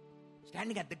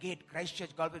 Standing at the gate,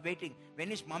 Christchurch Golface, waiting.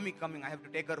 When is mommy coming? I have to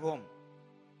take her home.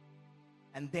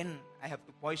 And then I have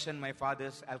to poison my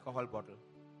father's alcohol bottle.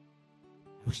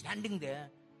 I was standing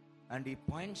there and he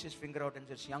points his finger out and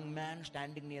says, "Young man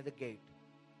standing near the gate,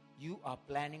 you are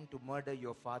planning to murder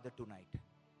your father tonight."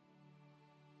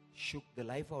 Shook the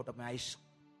life out of me. I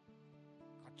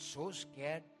got so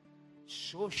scared,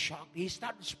 so shocked. He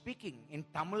started speaking in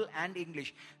Tamil and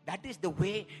English. That is the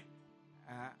way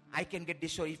I can get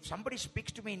this. So if somebody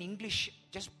speaks to me in English,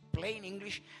 just plain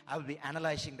English, I will be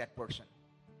analyzing that person.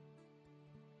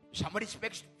 If somebody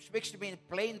speaks to me in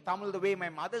plain Tamil the way my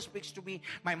mother speaks to me,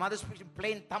 my mother speaks in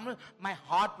plain Tamil, my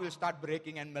heart will start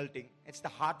breaking and melting. It's the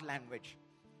heart language.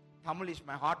 Tamil is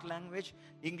my heart language,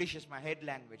 English is my head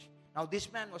language. Now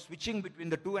this man was switching between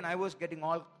the two and I was getting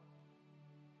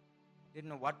didn't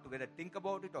know what to whether think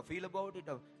about it or feel about it.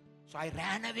 So I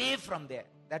ran away from there.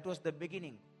 That was the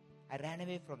beginning. I ran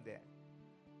away from there.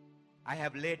 I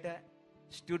have later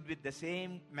stood with the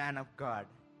same man of God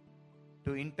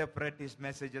to interpret his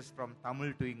messages from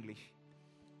Tamil to English.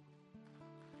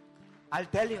 I'll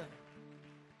tell you.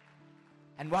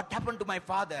 And what happened to my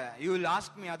father? You will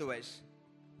ask me otherwise.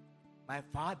 My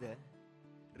father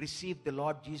received the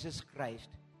Lord Jesus Christ.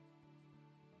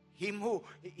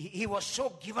 He was so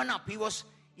given up. He was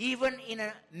even in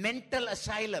a mental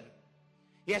asylum.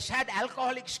 He has had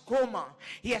alcoholics coma.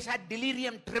 He has had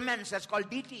delirium tremens, that's called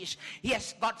DTs. He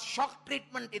has got shock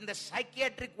treatment in the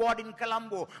psychiatric ward in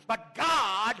Colombo. But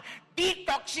God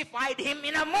detoxified him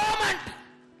in a moment.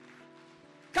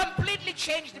 Completely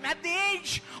changed him. At the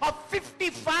age of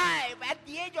 55,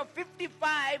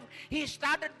 he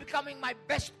started becoming my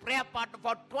best prayer partner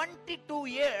for 22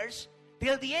 years.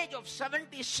 Till the age of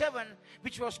 77,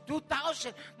 which was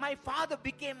 2000, my father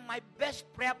became my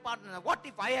best prayer partner. What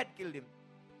if I had killed him?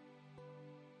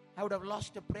 I would have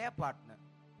lost a prayer partner.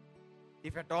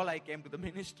 If at all I came to the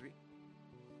ministry.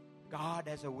 God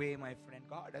has a way, my friend.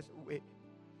 God has a way.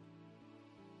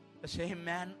 The same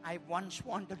man I once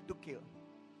wanted to kill.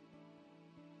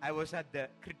 I was at the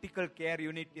critical care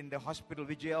unit in the hospital,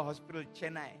 Vijaya Hospital,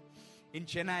 Chennai. In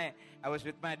Chennai, I was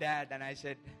with my dad and I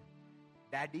said,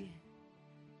 Daddy,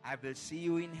 I will see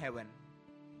you in heaven.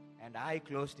 And I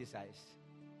closed his eyes.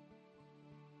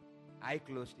 I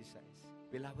closed his eyes.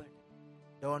 Beloved,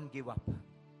 don't give up.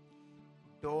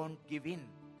 Don't give in.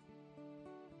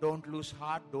 Don't lose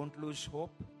heart. Don't lose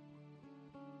hope.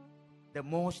 The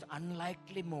most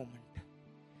unlikely moment,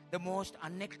 the most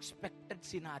unexpected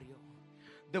scenario,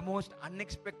 the most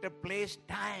unexpected place,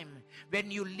 time, when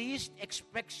you least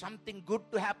expect something good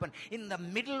to happen, in the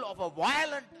middle of a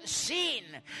violent scene,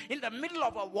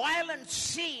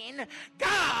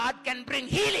 God can bring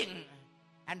healing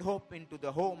and hope into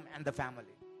the home and the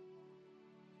family.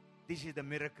 This is the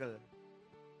miracle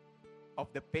of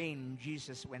the pain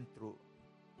Jesus went through.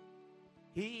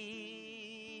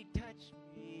 He touched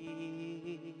me.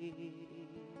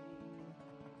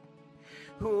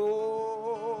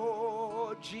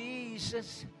 Oh,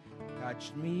 Jesus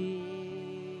touched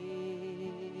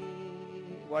me.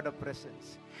 What a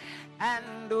presence.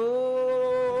 And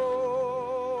oh,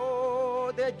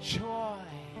 the joy.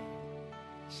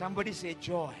 Somebody say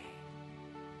joy.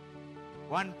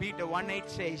 1 Peter 1:8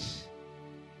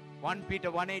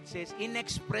 says,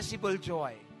 inexpressible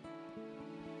joy.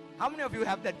 How many of you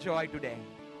have that joy today?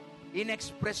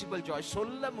 Inexpressible joy.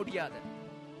 Solla mudiyada.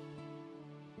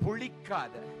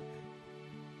 Pulikada.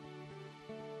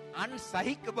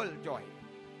 Unsahikable joy.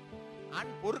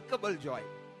 Unpurkable joy.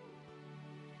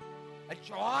 A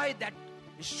joy that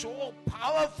is so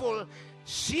powerful,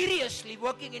 seriously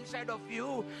working inside of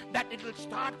you, that it will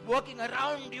start working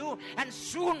around you, and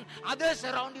soon others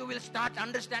around you will start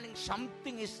understanding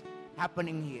something is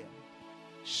happening here.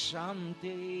 Something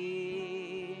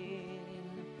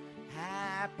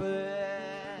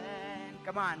happened.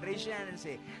 Come on, raise your hand and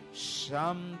say,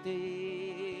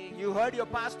 something. You heard your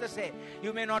pastor say,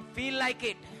 you may not feel like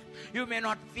it. You may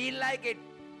not feel like it.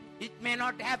 It may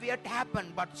not have yet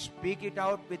happened, but speak it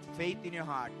out with faith in your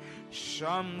heart.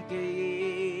 Something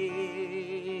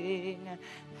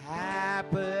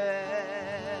happened,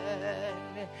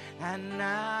 and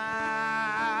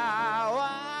now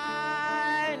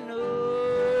I know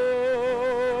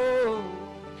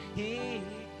He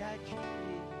touched me.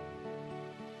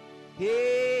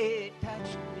 He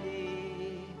touched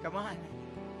me. Come on.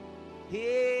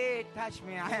 He touched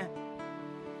me.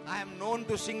 I am known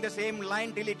to sing the same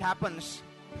line till it happens.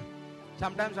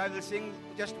 Sometimes I will sing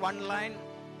just one line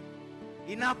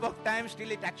enough of times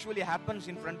till it actually happens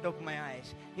in front of my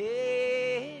eyes.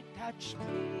 He touched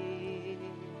me.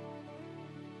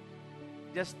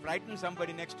 Just frighten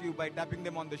somebody next to you by tapping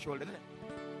them on the shoulder.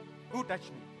 Who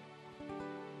touched me?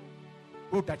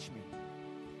 Who touched me?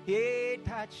 He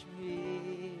touched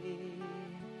me,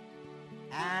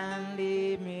 and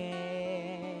He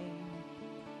made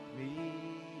me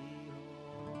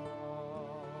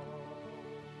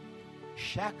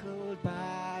shackled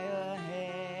by a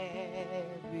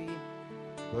heavy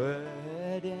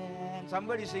burden.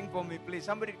 Somebody sing for me, please.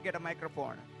 Somebody get a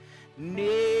microphone.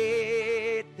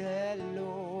 Need the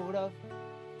load of...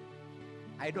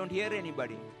 I don't hear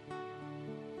anybody.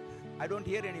 I don't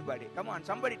hear anybody. Come on,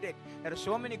 somebody take. There are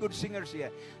so many good singers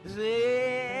here.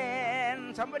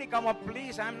 Then somebody come up,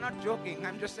 please. I'm not joking.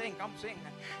 I'm just saying, come sing.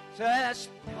 Just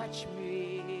touch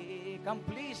me. Come,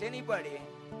 please, anybody.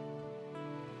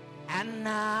 And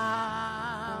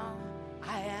now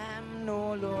I am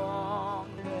no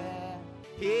longer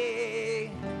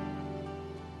here.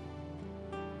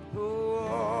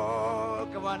 Oh,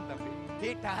 come on, Tambi.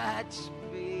 He touched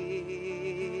me.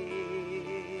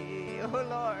 Oh,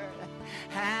 Lord.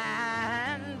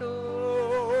 And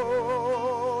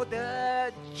oh,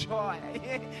 the joy.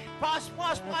 Pause.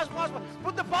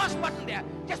 Put the pause button there.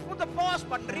 Just put the pause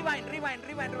button. Rewind.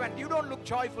 You don't look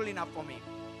joyful enough for me.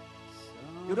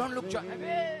 You don't look joy.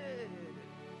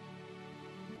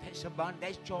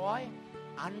 There's joy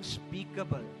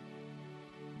unspeakable.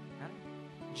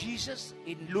 Jesus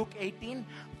in Luke 18,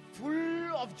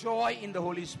 full of joy in the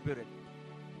Holy Spirit.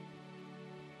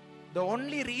 The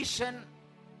only reason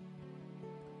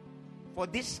for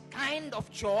this kind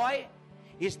of joy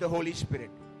is the Holy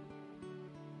Spirit.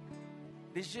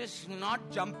 This is not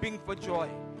jumping for joy.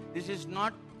 This is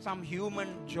not some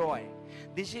human joy.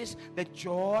 This is the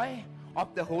joy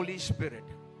of the Holy Spirit.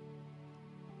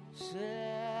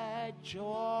 The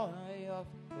joy of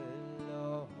the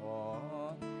Lord.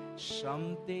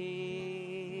 Something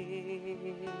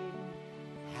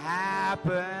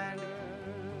happened,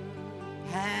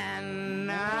 and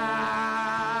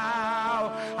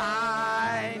now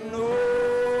I know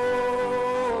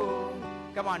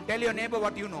Come on, tell your neighbor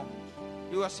what you know.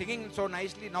 You are singing so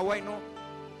nicely, now I know.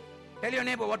 Tell your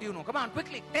neighbor what you know. Come on,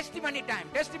 quickly. Testimony time.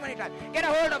 Testimony time. Get a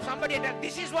hold of somebody and tell,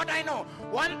 this is what I know.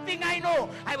 One thing I know.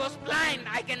 I was blind.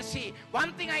 I can see.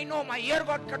 One thing I know. My ear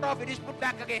got cut off. It is put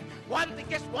back again. One thing.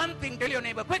 Just one thing. Tell your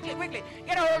neighbor. Quickly, quickly.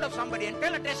 Get a hold of somebody and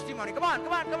tell a testimony. Come on,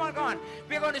 come on, come on, come on.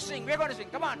 We're going to sing. We're going to sing.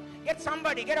 Come on. Get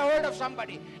somebody. Get a hold of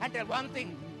somebody and tell one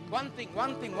thing. One thing.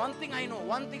 One thing. One thing I know.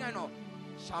 One thing I know.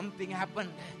 Something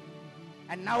happened.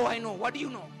 And now I know. What do you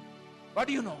know? What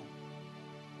do you know?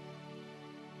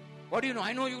 What do you know?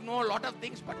 I know you know a lot of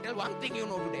things, but tell one thing you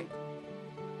know today.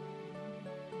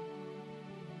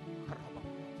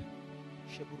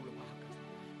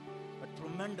 A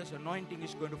tremendous anointing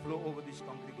is going to flow over this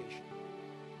congregation.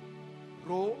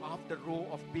 Row after row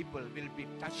of people will be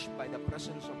touched by the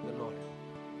presence of the Lord.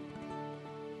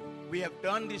 We have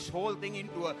turned this whole thing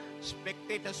into a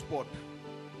spectator sport.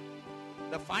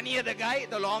 The funnier the guy,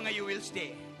 the longer you will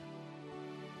stay.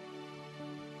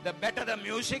 The better the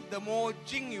music, the more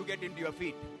jing you get into your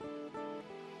feet.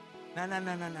 No.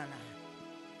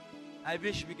 I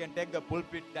wish we can take the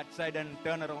pulpit that side and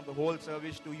turn around the whole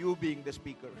service to you being the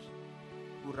speakers.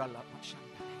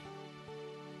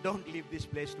 Don't leave this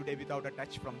place today without a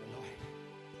touch from the Lord.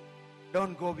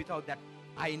 Don't go without that.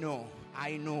 I know.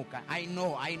 That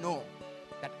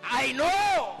I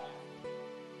know.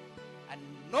 And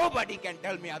nobody can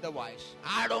tell me otherwise.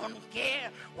 I don't care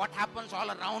what happens all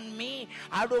around me.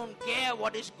 I don't care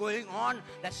what is going on.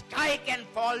 The sky can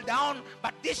fall down.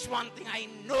 But this one thing I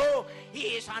know.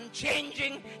 He is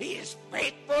unchanging. He is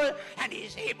faithful. And He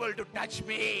is able to touch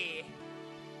me.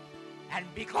 And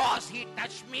because He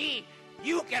touched me,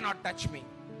 you cannot touch me.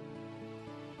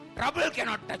 Trouble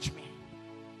cannot touch me.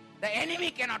 The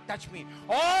enemy cannot touch me.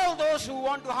 All those who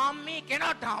want to harm me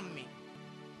cannot harm me.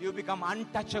 You become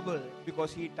untouchable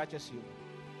because He touches you.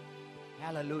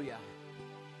 Hallelujah.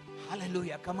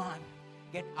 Hallelujah. Come on.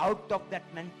 Get out of that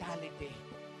mentality.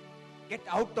 Get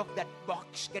out of that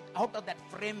box. Get out of that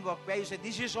framework where you say,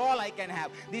 this is all I can have.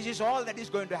 This is all that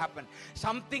is going to happen.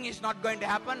 Something is not going to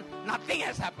happen. Nothing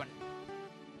has happened.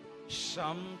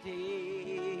 Something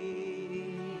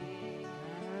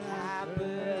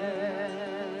happened.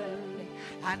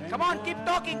 And come on, keep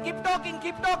talking, keep talking,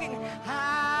 keep talking.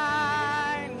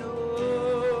 I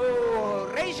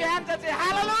know. Raise your hands and say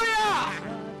hallelujah.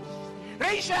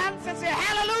 Raise your hands and say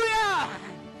hallelujah.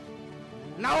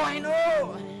 Now I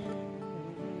know.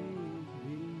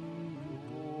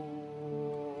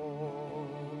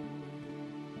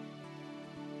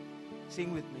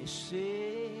 Sing with me. Since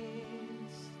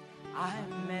I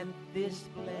met this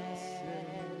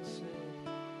blessed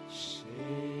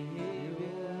Savior.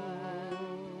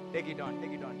 Take it on,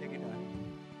 take it on, take it on.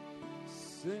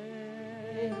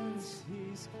 Since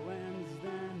He's cleansed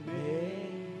and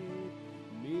made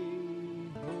me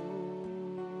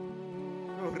whole.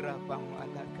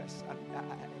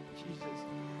 Jesus.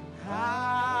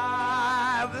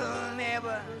 I will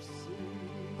never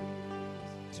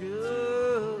cease to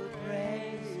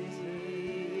praise Him.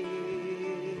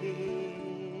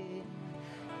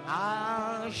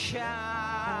 I'll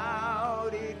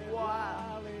shout it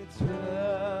while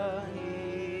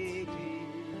eternity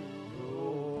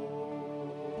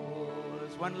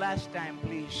rolls. One last time,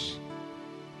 please.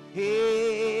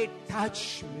 He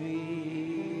touched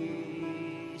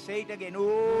me. Say it again.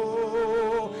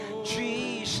 Oh,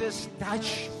 Jesus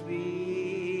touched me.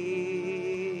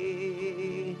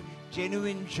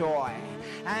 Genuine joy.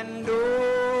 And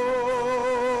oh,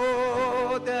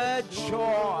 the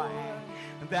joy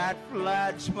that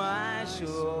floods my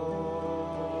soul.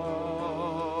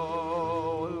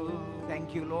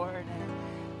 Thank you, Lord.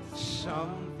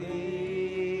 Something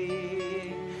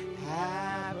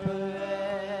happened,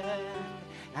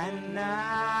 and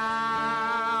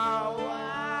now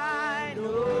I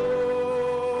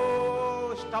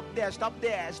know. Stop there, stop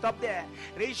there, stop there.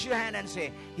 Raise your hand and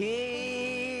say,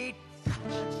 He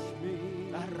touched me.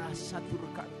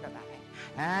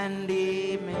 And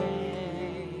He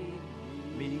made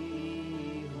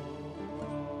me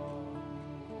whole.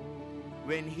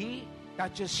 When He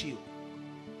touches you,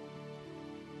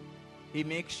 He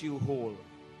makes you whole.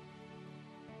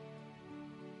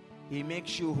 He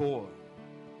makes you whole.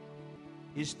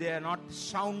 Is there not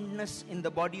soundness in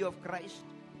the body of Christ?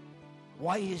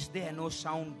 Why is there no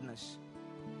soundness?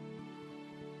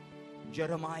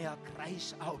 Jeremiah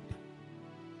cries out.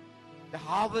 The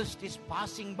harvest is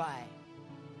passing by.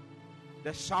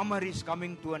 The summer is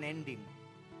coming to an ending.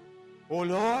 Oh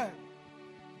Lord,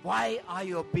 why are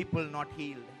your people not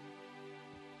healed?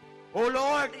 Oh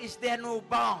Lord, is there no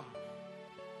balm?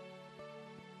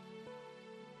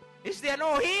 Is there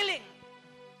no healing?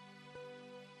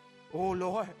 Oh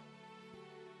Lord.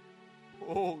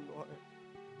 Oh Lord.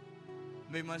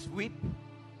 We must weep.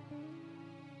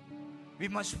 We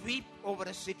must weep over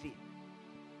a city.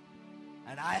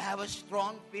 And I have a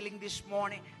strong feeling this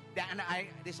morning,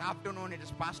 this afternoon, it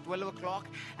is past 12 o'clock,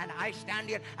 and I stand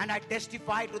here and I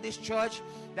testify to this church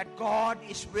that God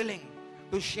is willing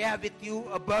to share with you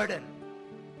a burden.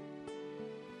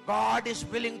 God is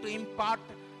willing to impart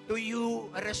to you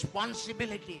a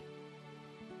responsibility.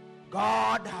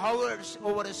 God hovers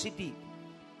over a city.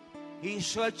 He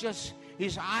searches,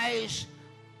 his eyes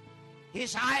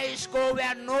go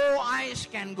where no eyes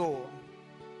can go.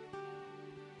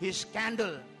 His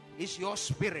candle is your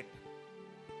spirit.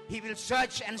 He will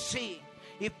search and see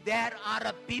if there are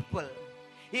a people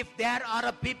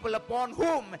upon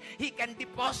whom he can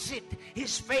deposit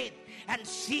his faith and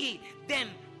see them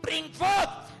bring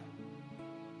forth.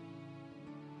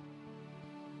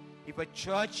 If a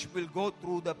church will go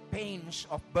through the pains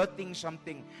of birthing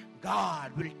something,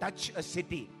 God will touch a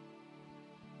city.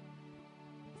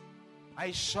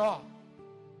 I saw,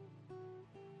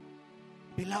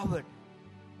 beloved,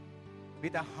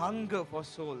 with a hunger for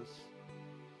souls,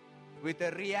 with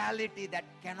a reality that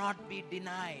cannot be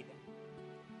denied.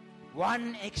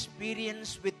 One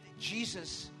experience with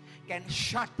Jesus can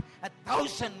shut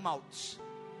 1,000 mouths.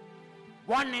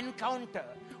 One encounter,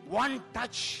 one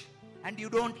touch, and you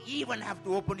don't even have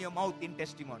to open your mouth in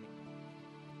testimony.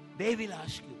 They will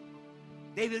ask you,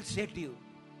 they will say to you,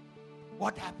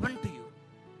 what happened to you?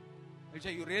 You'll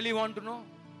say, you really want to know?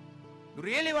 You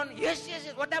really want? Yes,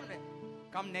 what happened?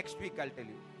 Come next week, I'll tell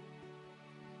you.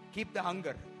 Keep the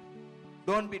hunger.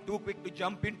 Don't be too quick to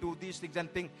jump into these things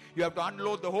and think you have to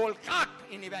unload the whole cart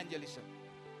in evangelism.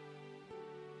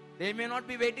 They may not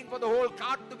be waiting for the whole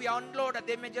cart to be unloaded.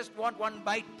 They may just want one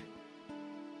bite.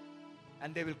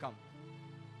 And they will come.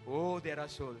 Oh, there are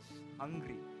souls,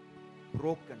 hungry,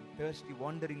 broken, thirsty,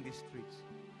 wandering these streets.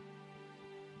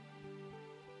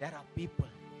 There are people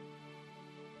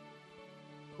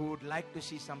who would like to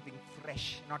see something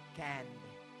fresh, not canned,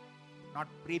 not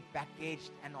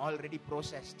pre-packaged and already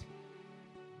processed.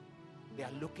 They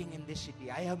are looking in this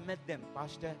city. I have met them,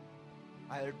 Pastor.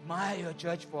 I admire your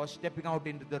church for stepping out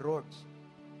into the roads.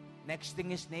 Next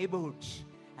thing is neighborhoods,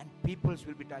 and peoples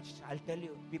will be touched. I'll tell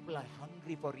you, people are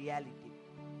hungry for reality.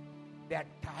 They are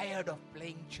tired of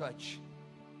playing church.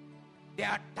 They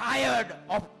are tired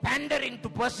of pandering to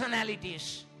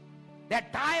personalities. They're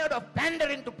tired of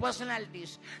pandering to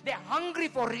personalities. They're hungry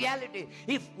for reality.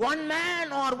 If one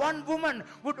man or one woman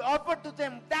would offer to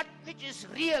them that which is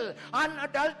real,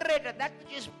 unadulterated, that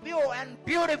which is pure and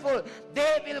beautiful,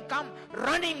 they will come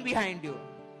running behind you.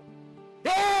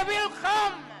 They will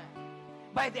come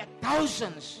by their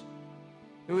thousands.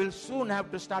 You will soon have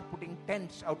to start putting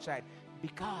tents outside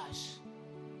because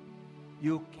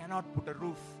you cannot put a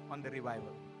roof on the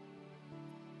revival.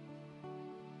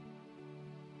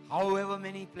 However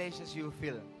many places you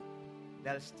fill,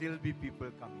 there'll still be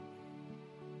people coming.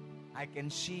 I can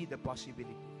see the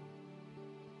possibility.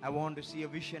 I want to see a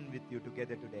vision with you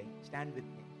together today. Stand with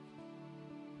me.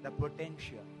 The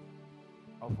potential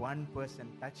of one person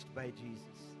touched by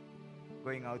Jesus,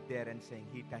 going out there and saying,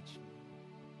 He touched me.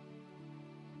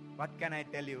 What can I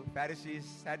tell you? Pharisees,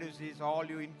 Sadducees, all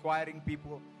you inquiring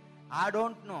people, I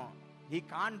don't know. He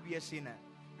can't be a sinner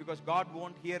because God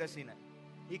won't hear a sinner.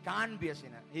 He can't be a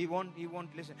sinner. He won't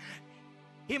listen.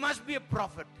 He must be a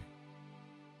prophet.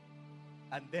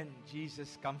 And then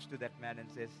Jesus comes to that man and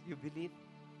says, you believe?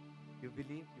 You believe?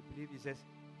 You believe? He says,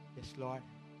 yes, Lord,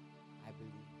 I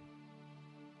believe.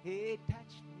 He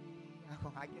touched me.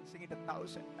 Oh, I can sing it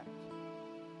 1,000 times.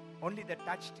 Only the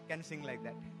touched can sing like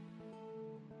that.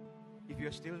 If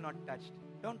you're still not touched,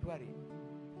 don't worry.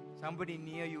 Somebody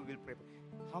near you will pray.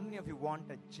 How many of you want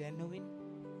a genuine?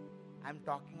 I'm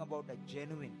talking about a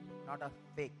genuine, not a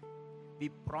fake. We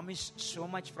promise so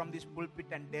much from this pulpit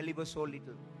and deliver so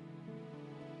little.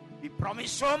 We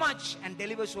promise so much and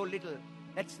deliver so little.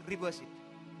 Let's reverse it.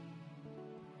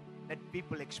 Let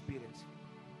people experience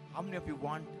it. How many of you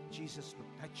want Jesus to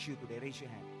touch you today? Raise your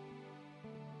hand.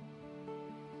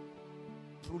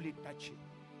 Truly touch you.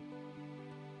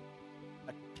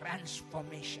 A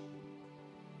transformation.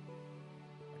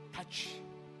 A touch.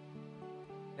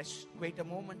 Let's wait a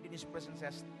moment in His presence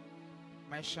as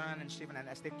my son and Stephen, and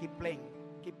as they keep playing.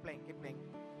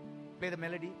 Play the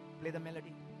melody.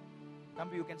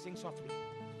 Tambi, you can sing softly.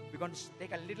 We're going to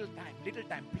take a little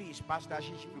time. Please, Pastor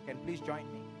Ashish, if you can, please join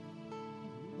me.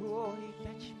 Oh, He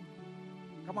touched me.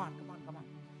 Come on.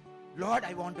 Lord,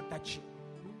 I want to touch you.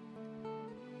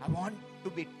 I want to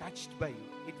be touched by you.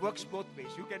 It works both ways.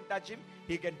 You can touch Him,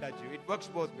 He can touch you. It works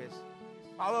both ways.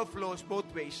 Power flows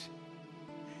both ways.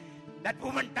 That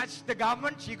woman touched the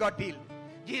garment, she got healed.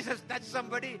 Jesus touched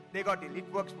somebody, they got healed.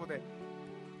 It works both ways.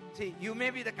 See, you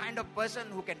may be the kind of person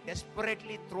who can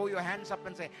desperately throw your hands up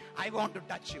and say, I want to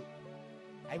touch you.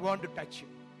 I want to touch you.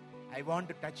 I want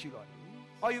to touch you, Lord.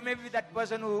 Or you may be that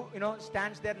person who,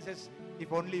 stands there and says,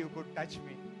 if only you could touch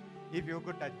me. If you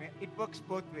could touch me. It works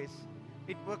both ways.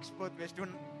 It works both ways.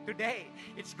 Today,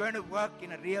 it's going to work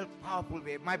in a real powerful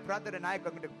way. My brother and I are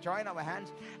going to join our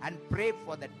hands and pray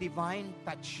for the divine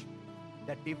touch.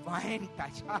 The divine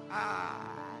touch.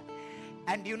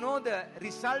 And the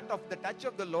result of the touch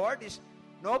of the Lord is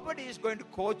nobody is going to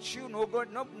coach you. No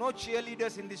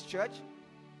cheerleaders in this church.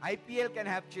 IPL can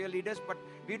have cheerleaders, but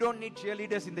we don't need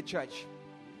cheerleaders in the church.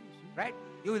 Right?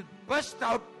 You will burst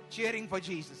out cheering for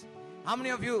Jesus. How many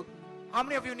of you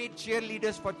need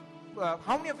cheerleaders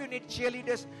how many of you need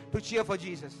cheerleaders to cheer for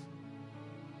Jesus?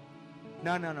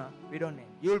 No, we don't need.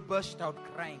 You will burst out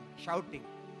crying, shouting.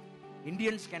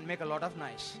 Indians can make a lot of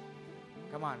noise.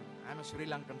 Come on, I'm a Sri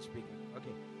Lankan speaker.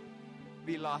 Okay,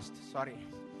 we lost, sorry.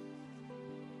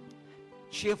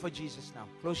 Cheer for Jesus now.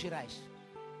 Close your eyes.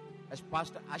 As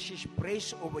Pastor Ashish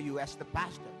prays over you as the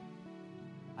pastor,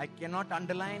 I cannot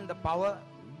underline the power,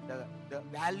 the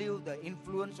value, the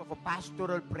influence of a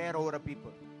pastoral prayer over a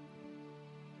people.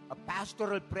 A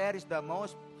pastoral prayer is the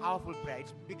most powerful prayer.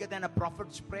 It's bigger than a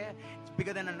prophet's prayer. It's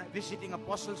bigger than a visiting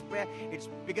apostle's prayer. It's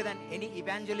bigger than any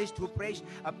evangelist who prays.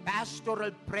 A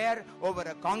pastoral prayer over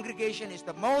a congregation is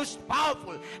the most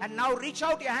powerful. And now reach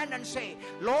out your hand and say,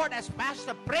 Lord, as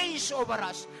pastor prays over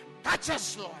us, touch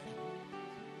us, Lord.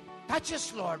 Touch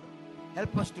us, Lord.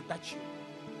 Help us to touch you.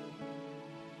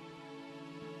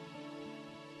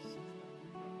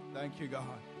 Thank you, God.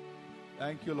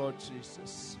 Thank you, Lord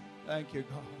Jesus. Thank you,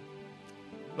 God.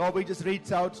 Lord, we just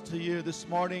reach out to you this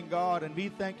morning, God, and we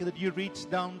thank you that you reach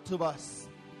down to us.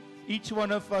 Each one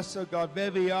of us, oh God,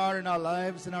 where we are in our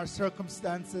lives, in our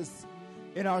circumstances,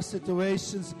 in our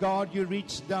situations, God, you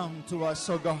reach down to us,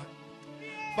 oh God.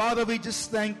 Father, we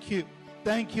just thank you.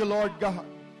 Thank you, Lord God.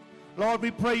 Lord,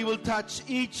 we pray you will touch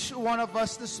each one of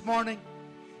us this morning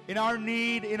in our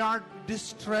need, in our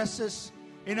distresses,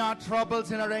 in our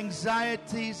troubles, in our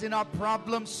anxieties, in our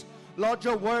problems. Lord,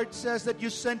 your word says that you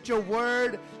sent your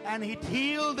word and it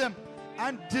healed them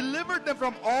and delivered them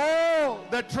from all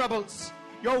their troubles.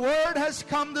 Your word has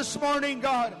come this morning,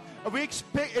 God.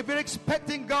 If we're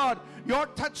expecting, God, your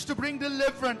touch to bring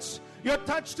deliverance, your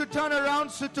touch to turn around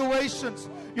situations,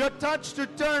 your touch to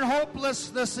turn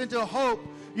hopelessness into hope,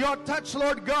 your touch,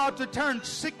 Lord God, to turn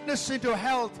sickness into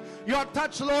health, your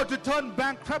touch, Lord, to turn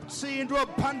bankruptcy into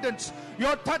abundance,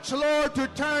 your touch, Lord, to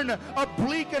turn a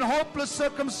bleak and hopeless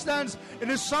circumstance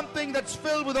into something that's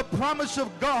filled with the promise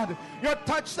of God, your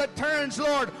touch that turns,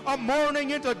 Lord, a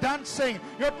mourning into dancing,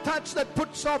 your touch that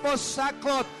puts off our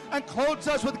sackcloth and clothes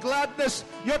us with gladness,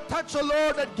 your touch, O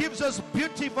Lord, that gives us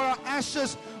beauty for our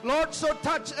ashes. Lord, so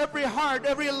touch every heart,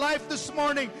 every life this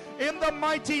morning in the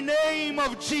mighty name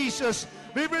of Jesus.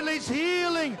 We release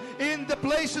healing in the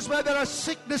places where there are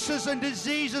sicknesses and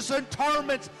diseases and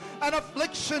torments and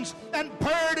afflictions and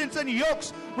burdens and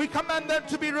yokes. We command them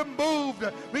to be removed.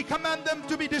 We command them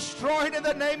to be destroyed in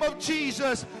the name of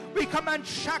Jesus. We command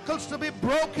shackles to be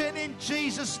broken in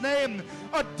Jesus' name.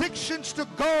 Addictions to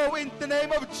go in the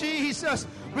name of Jesus.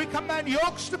 We command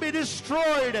yokes to be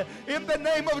destroyed in the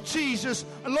name of Jesus.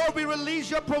 And Lord, we release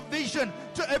your provision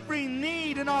to every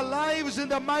need in our lives in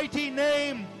the mighty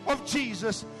name of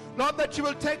Jesus. Lord, that you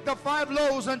will take the 5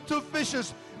 loaves and 2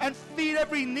 fishes and feed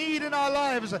every need in our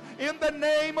lives in the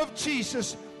name of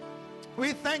Jesus.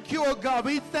 We thank you, oh God.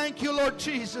 We thank you, Lord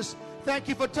Jesus. Thank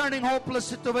you for turning hopeless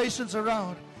situations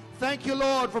around. Thank you,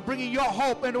 Lord, for bringing your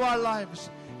hope into our lives.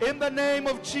 In the name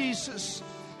of Jesus.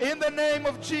 In the name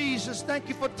of Jesus. Thank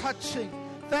you for touching.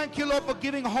 Thank you, Lord, for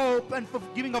giving hope and for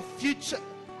giving a future.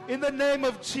 In the name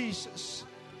of Jesus.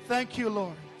 Thank you,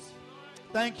 Lord.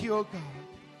 Thank you, oh God.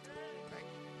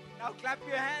 Now clap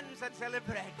your hands and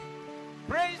celebrate.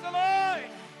 Praise the Lord.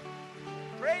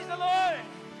 Praise the Lord.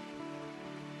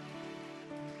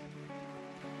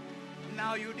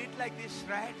 Now you did like this,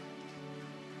 right?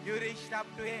 You reached up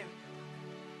to him.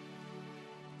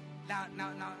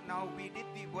 Now we did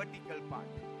the vertical part.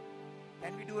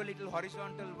 Can we do a little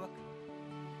horizontal work?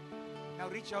 Now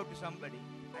reach out to somebody,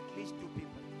 at least 2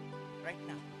 people, right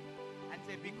now. And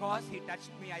say, because he touched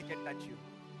me, I can touch you.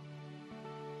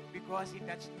 Because he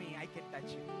touched me, I can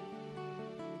touch you.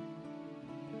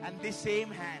 And this same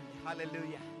hand,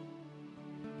 hallelujah,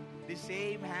 this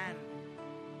same hand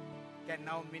can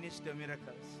now minister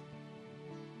miracles.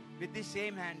 With this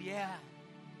same hand, yeah.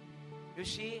 You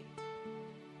see,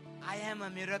 I am a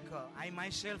miracle. I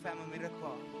myself am a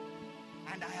miracle.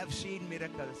 And I have seen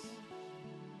miracles.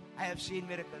 I have seen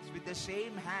miracles. With the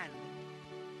same hand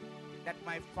that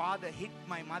my father hit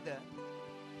my mother,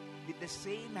 with the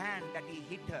same hand that he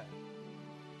hit her,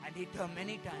 and hit her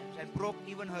many times and broke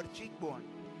even her cheekbone,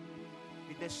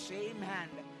 with the same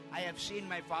hand I have seen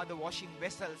my father washing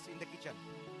vessels in the kitchen.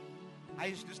 I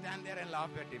used to stand there and laugh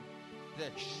at him.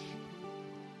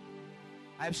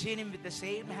 I have seen him with the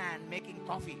same hand making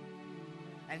coffee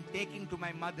and taking to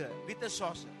my mother with a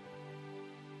saucer.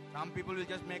 Some people will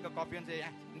just make a coffee and say,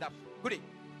 yeah, enough, goodie.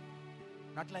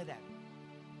 Not like that.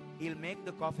 He'll make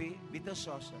the coffee with a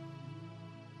saucer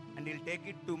and he'll take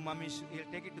it to mommy's,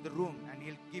 he'll take it to the room and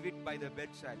he'll give it by the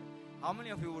bedside. How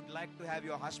many of you would like to have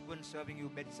your husband serving you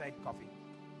bedside coffee?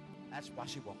 That's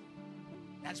possible.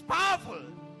 That's powerful.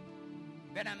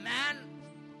 When a man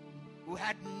who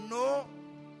had no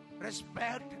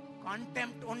respect,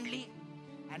 contempt only,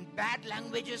 and bad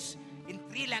languages in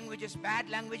 3 languages, bad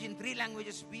language in 3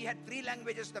 languages. We had 3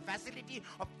 languages, the facility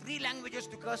of 3 languages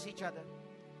to curse each other.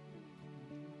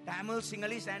 Tamil,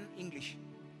 Sinhalese and English.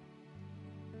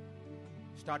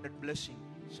 Started blessing.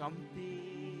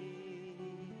 Something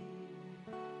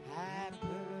happened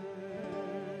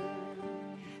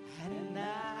and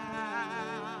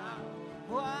now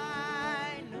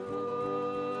I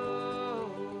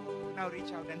know. Now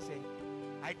reach out and say,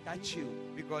 I touch you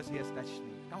because he has touched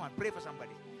me. Come on, pray for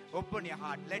somebody. Open your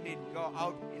heart. Let it go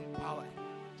out in power.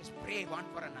 Just pray one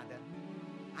for another.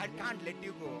 I can't let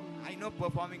you go. I know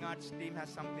performing arts team has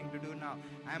something to do now.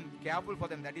 I am careful for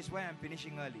them. That is why I am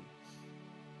finishing early.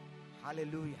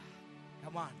 Hallelujah.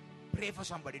 Come on. Pray for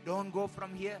somebody. Don't go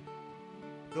from here.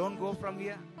 Don't go from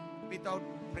here without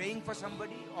praying for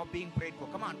somebody or being prayed for.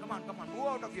 Come on, come on, come on. Move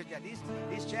out of your chair.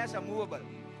 These chairs are movable.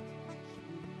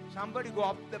 Somebody go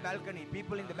up the balcony.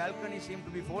 People in the balcony seem to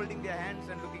be folding their hands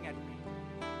and looking at me.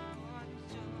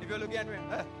 If you're looking at me,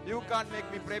 you can't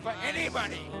make me pray for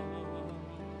anybody.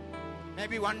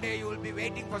 Maybe one day you will be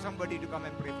waiting for somebody to come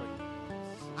and pray for you.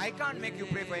 I can't make you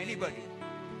pray for anybody.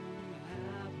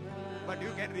 But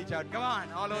you can reach out. Come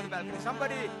on, all over the balcony.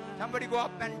 Somebody go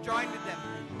up and join with them.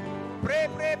 Pray,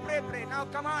 pray, pray, pray. Now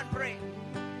come on, pray.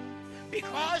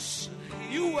 Because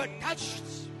you were touched,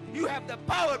 you have the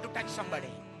power to touch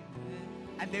somebody.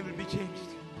 And they will be changed.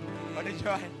 What a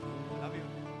joy.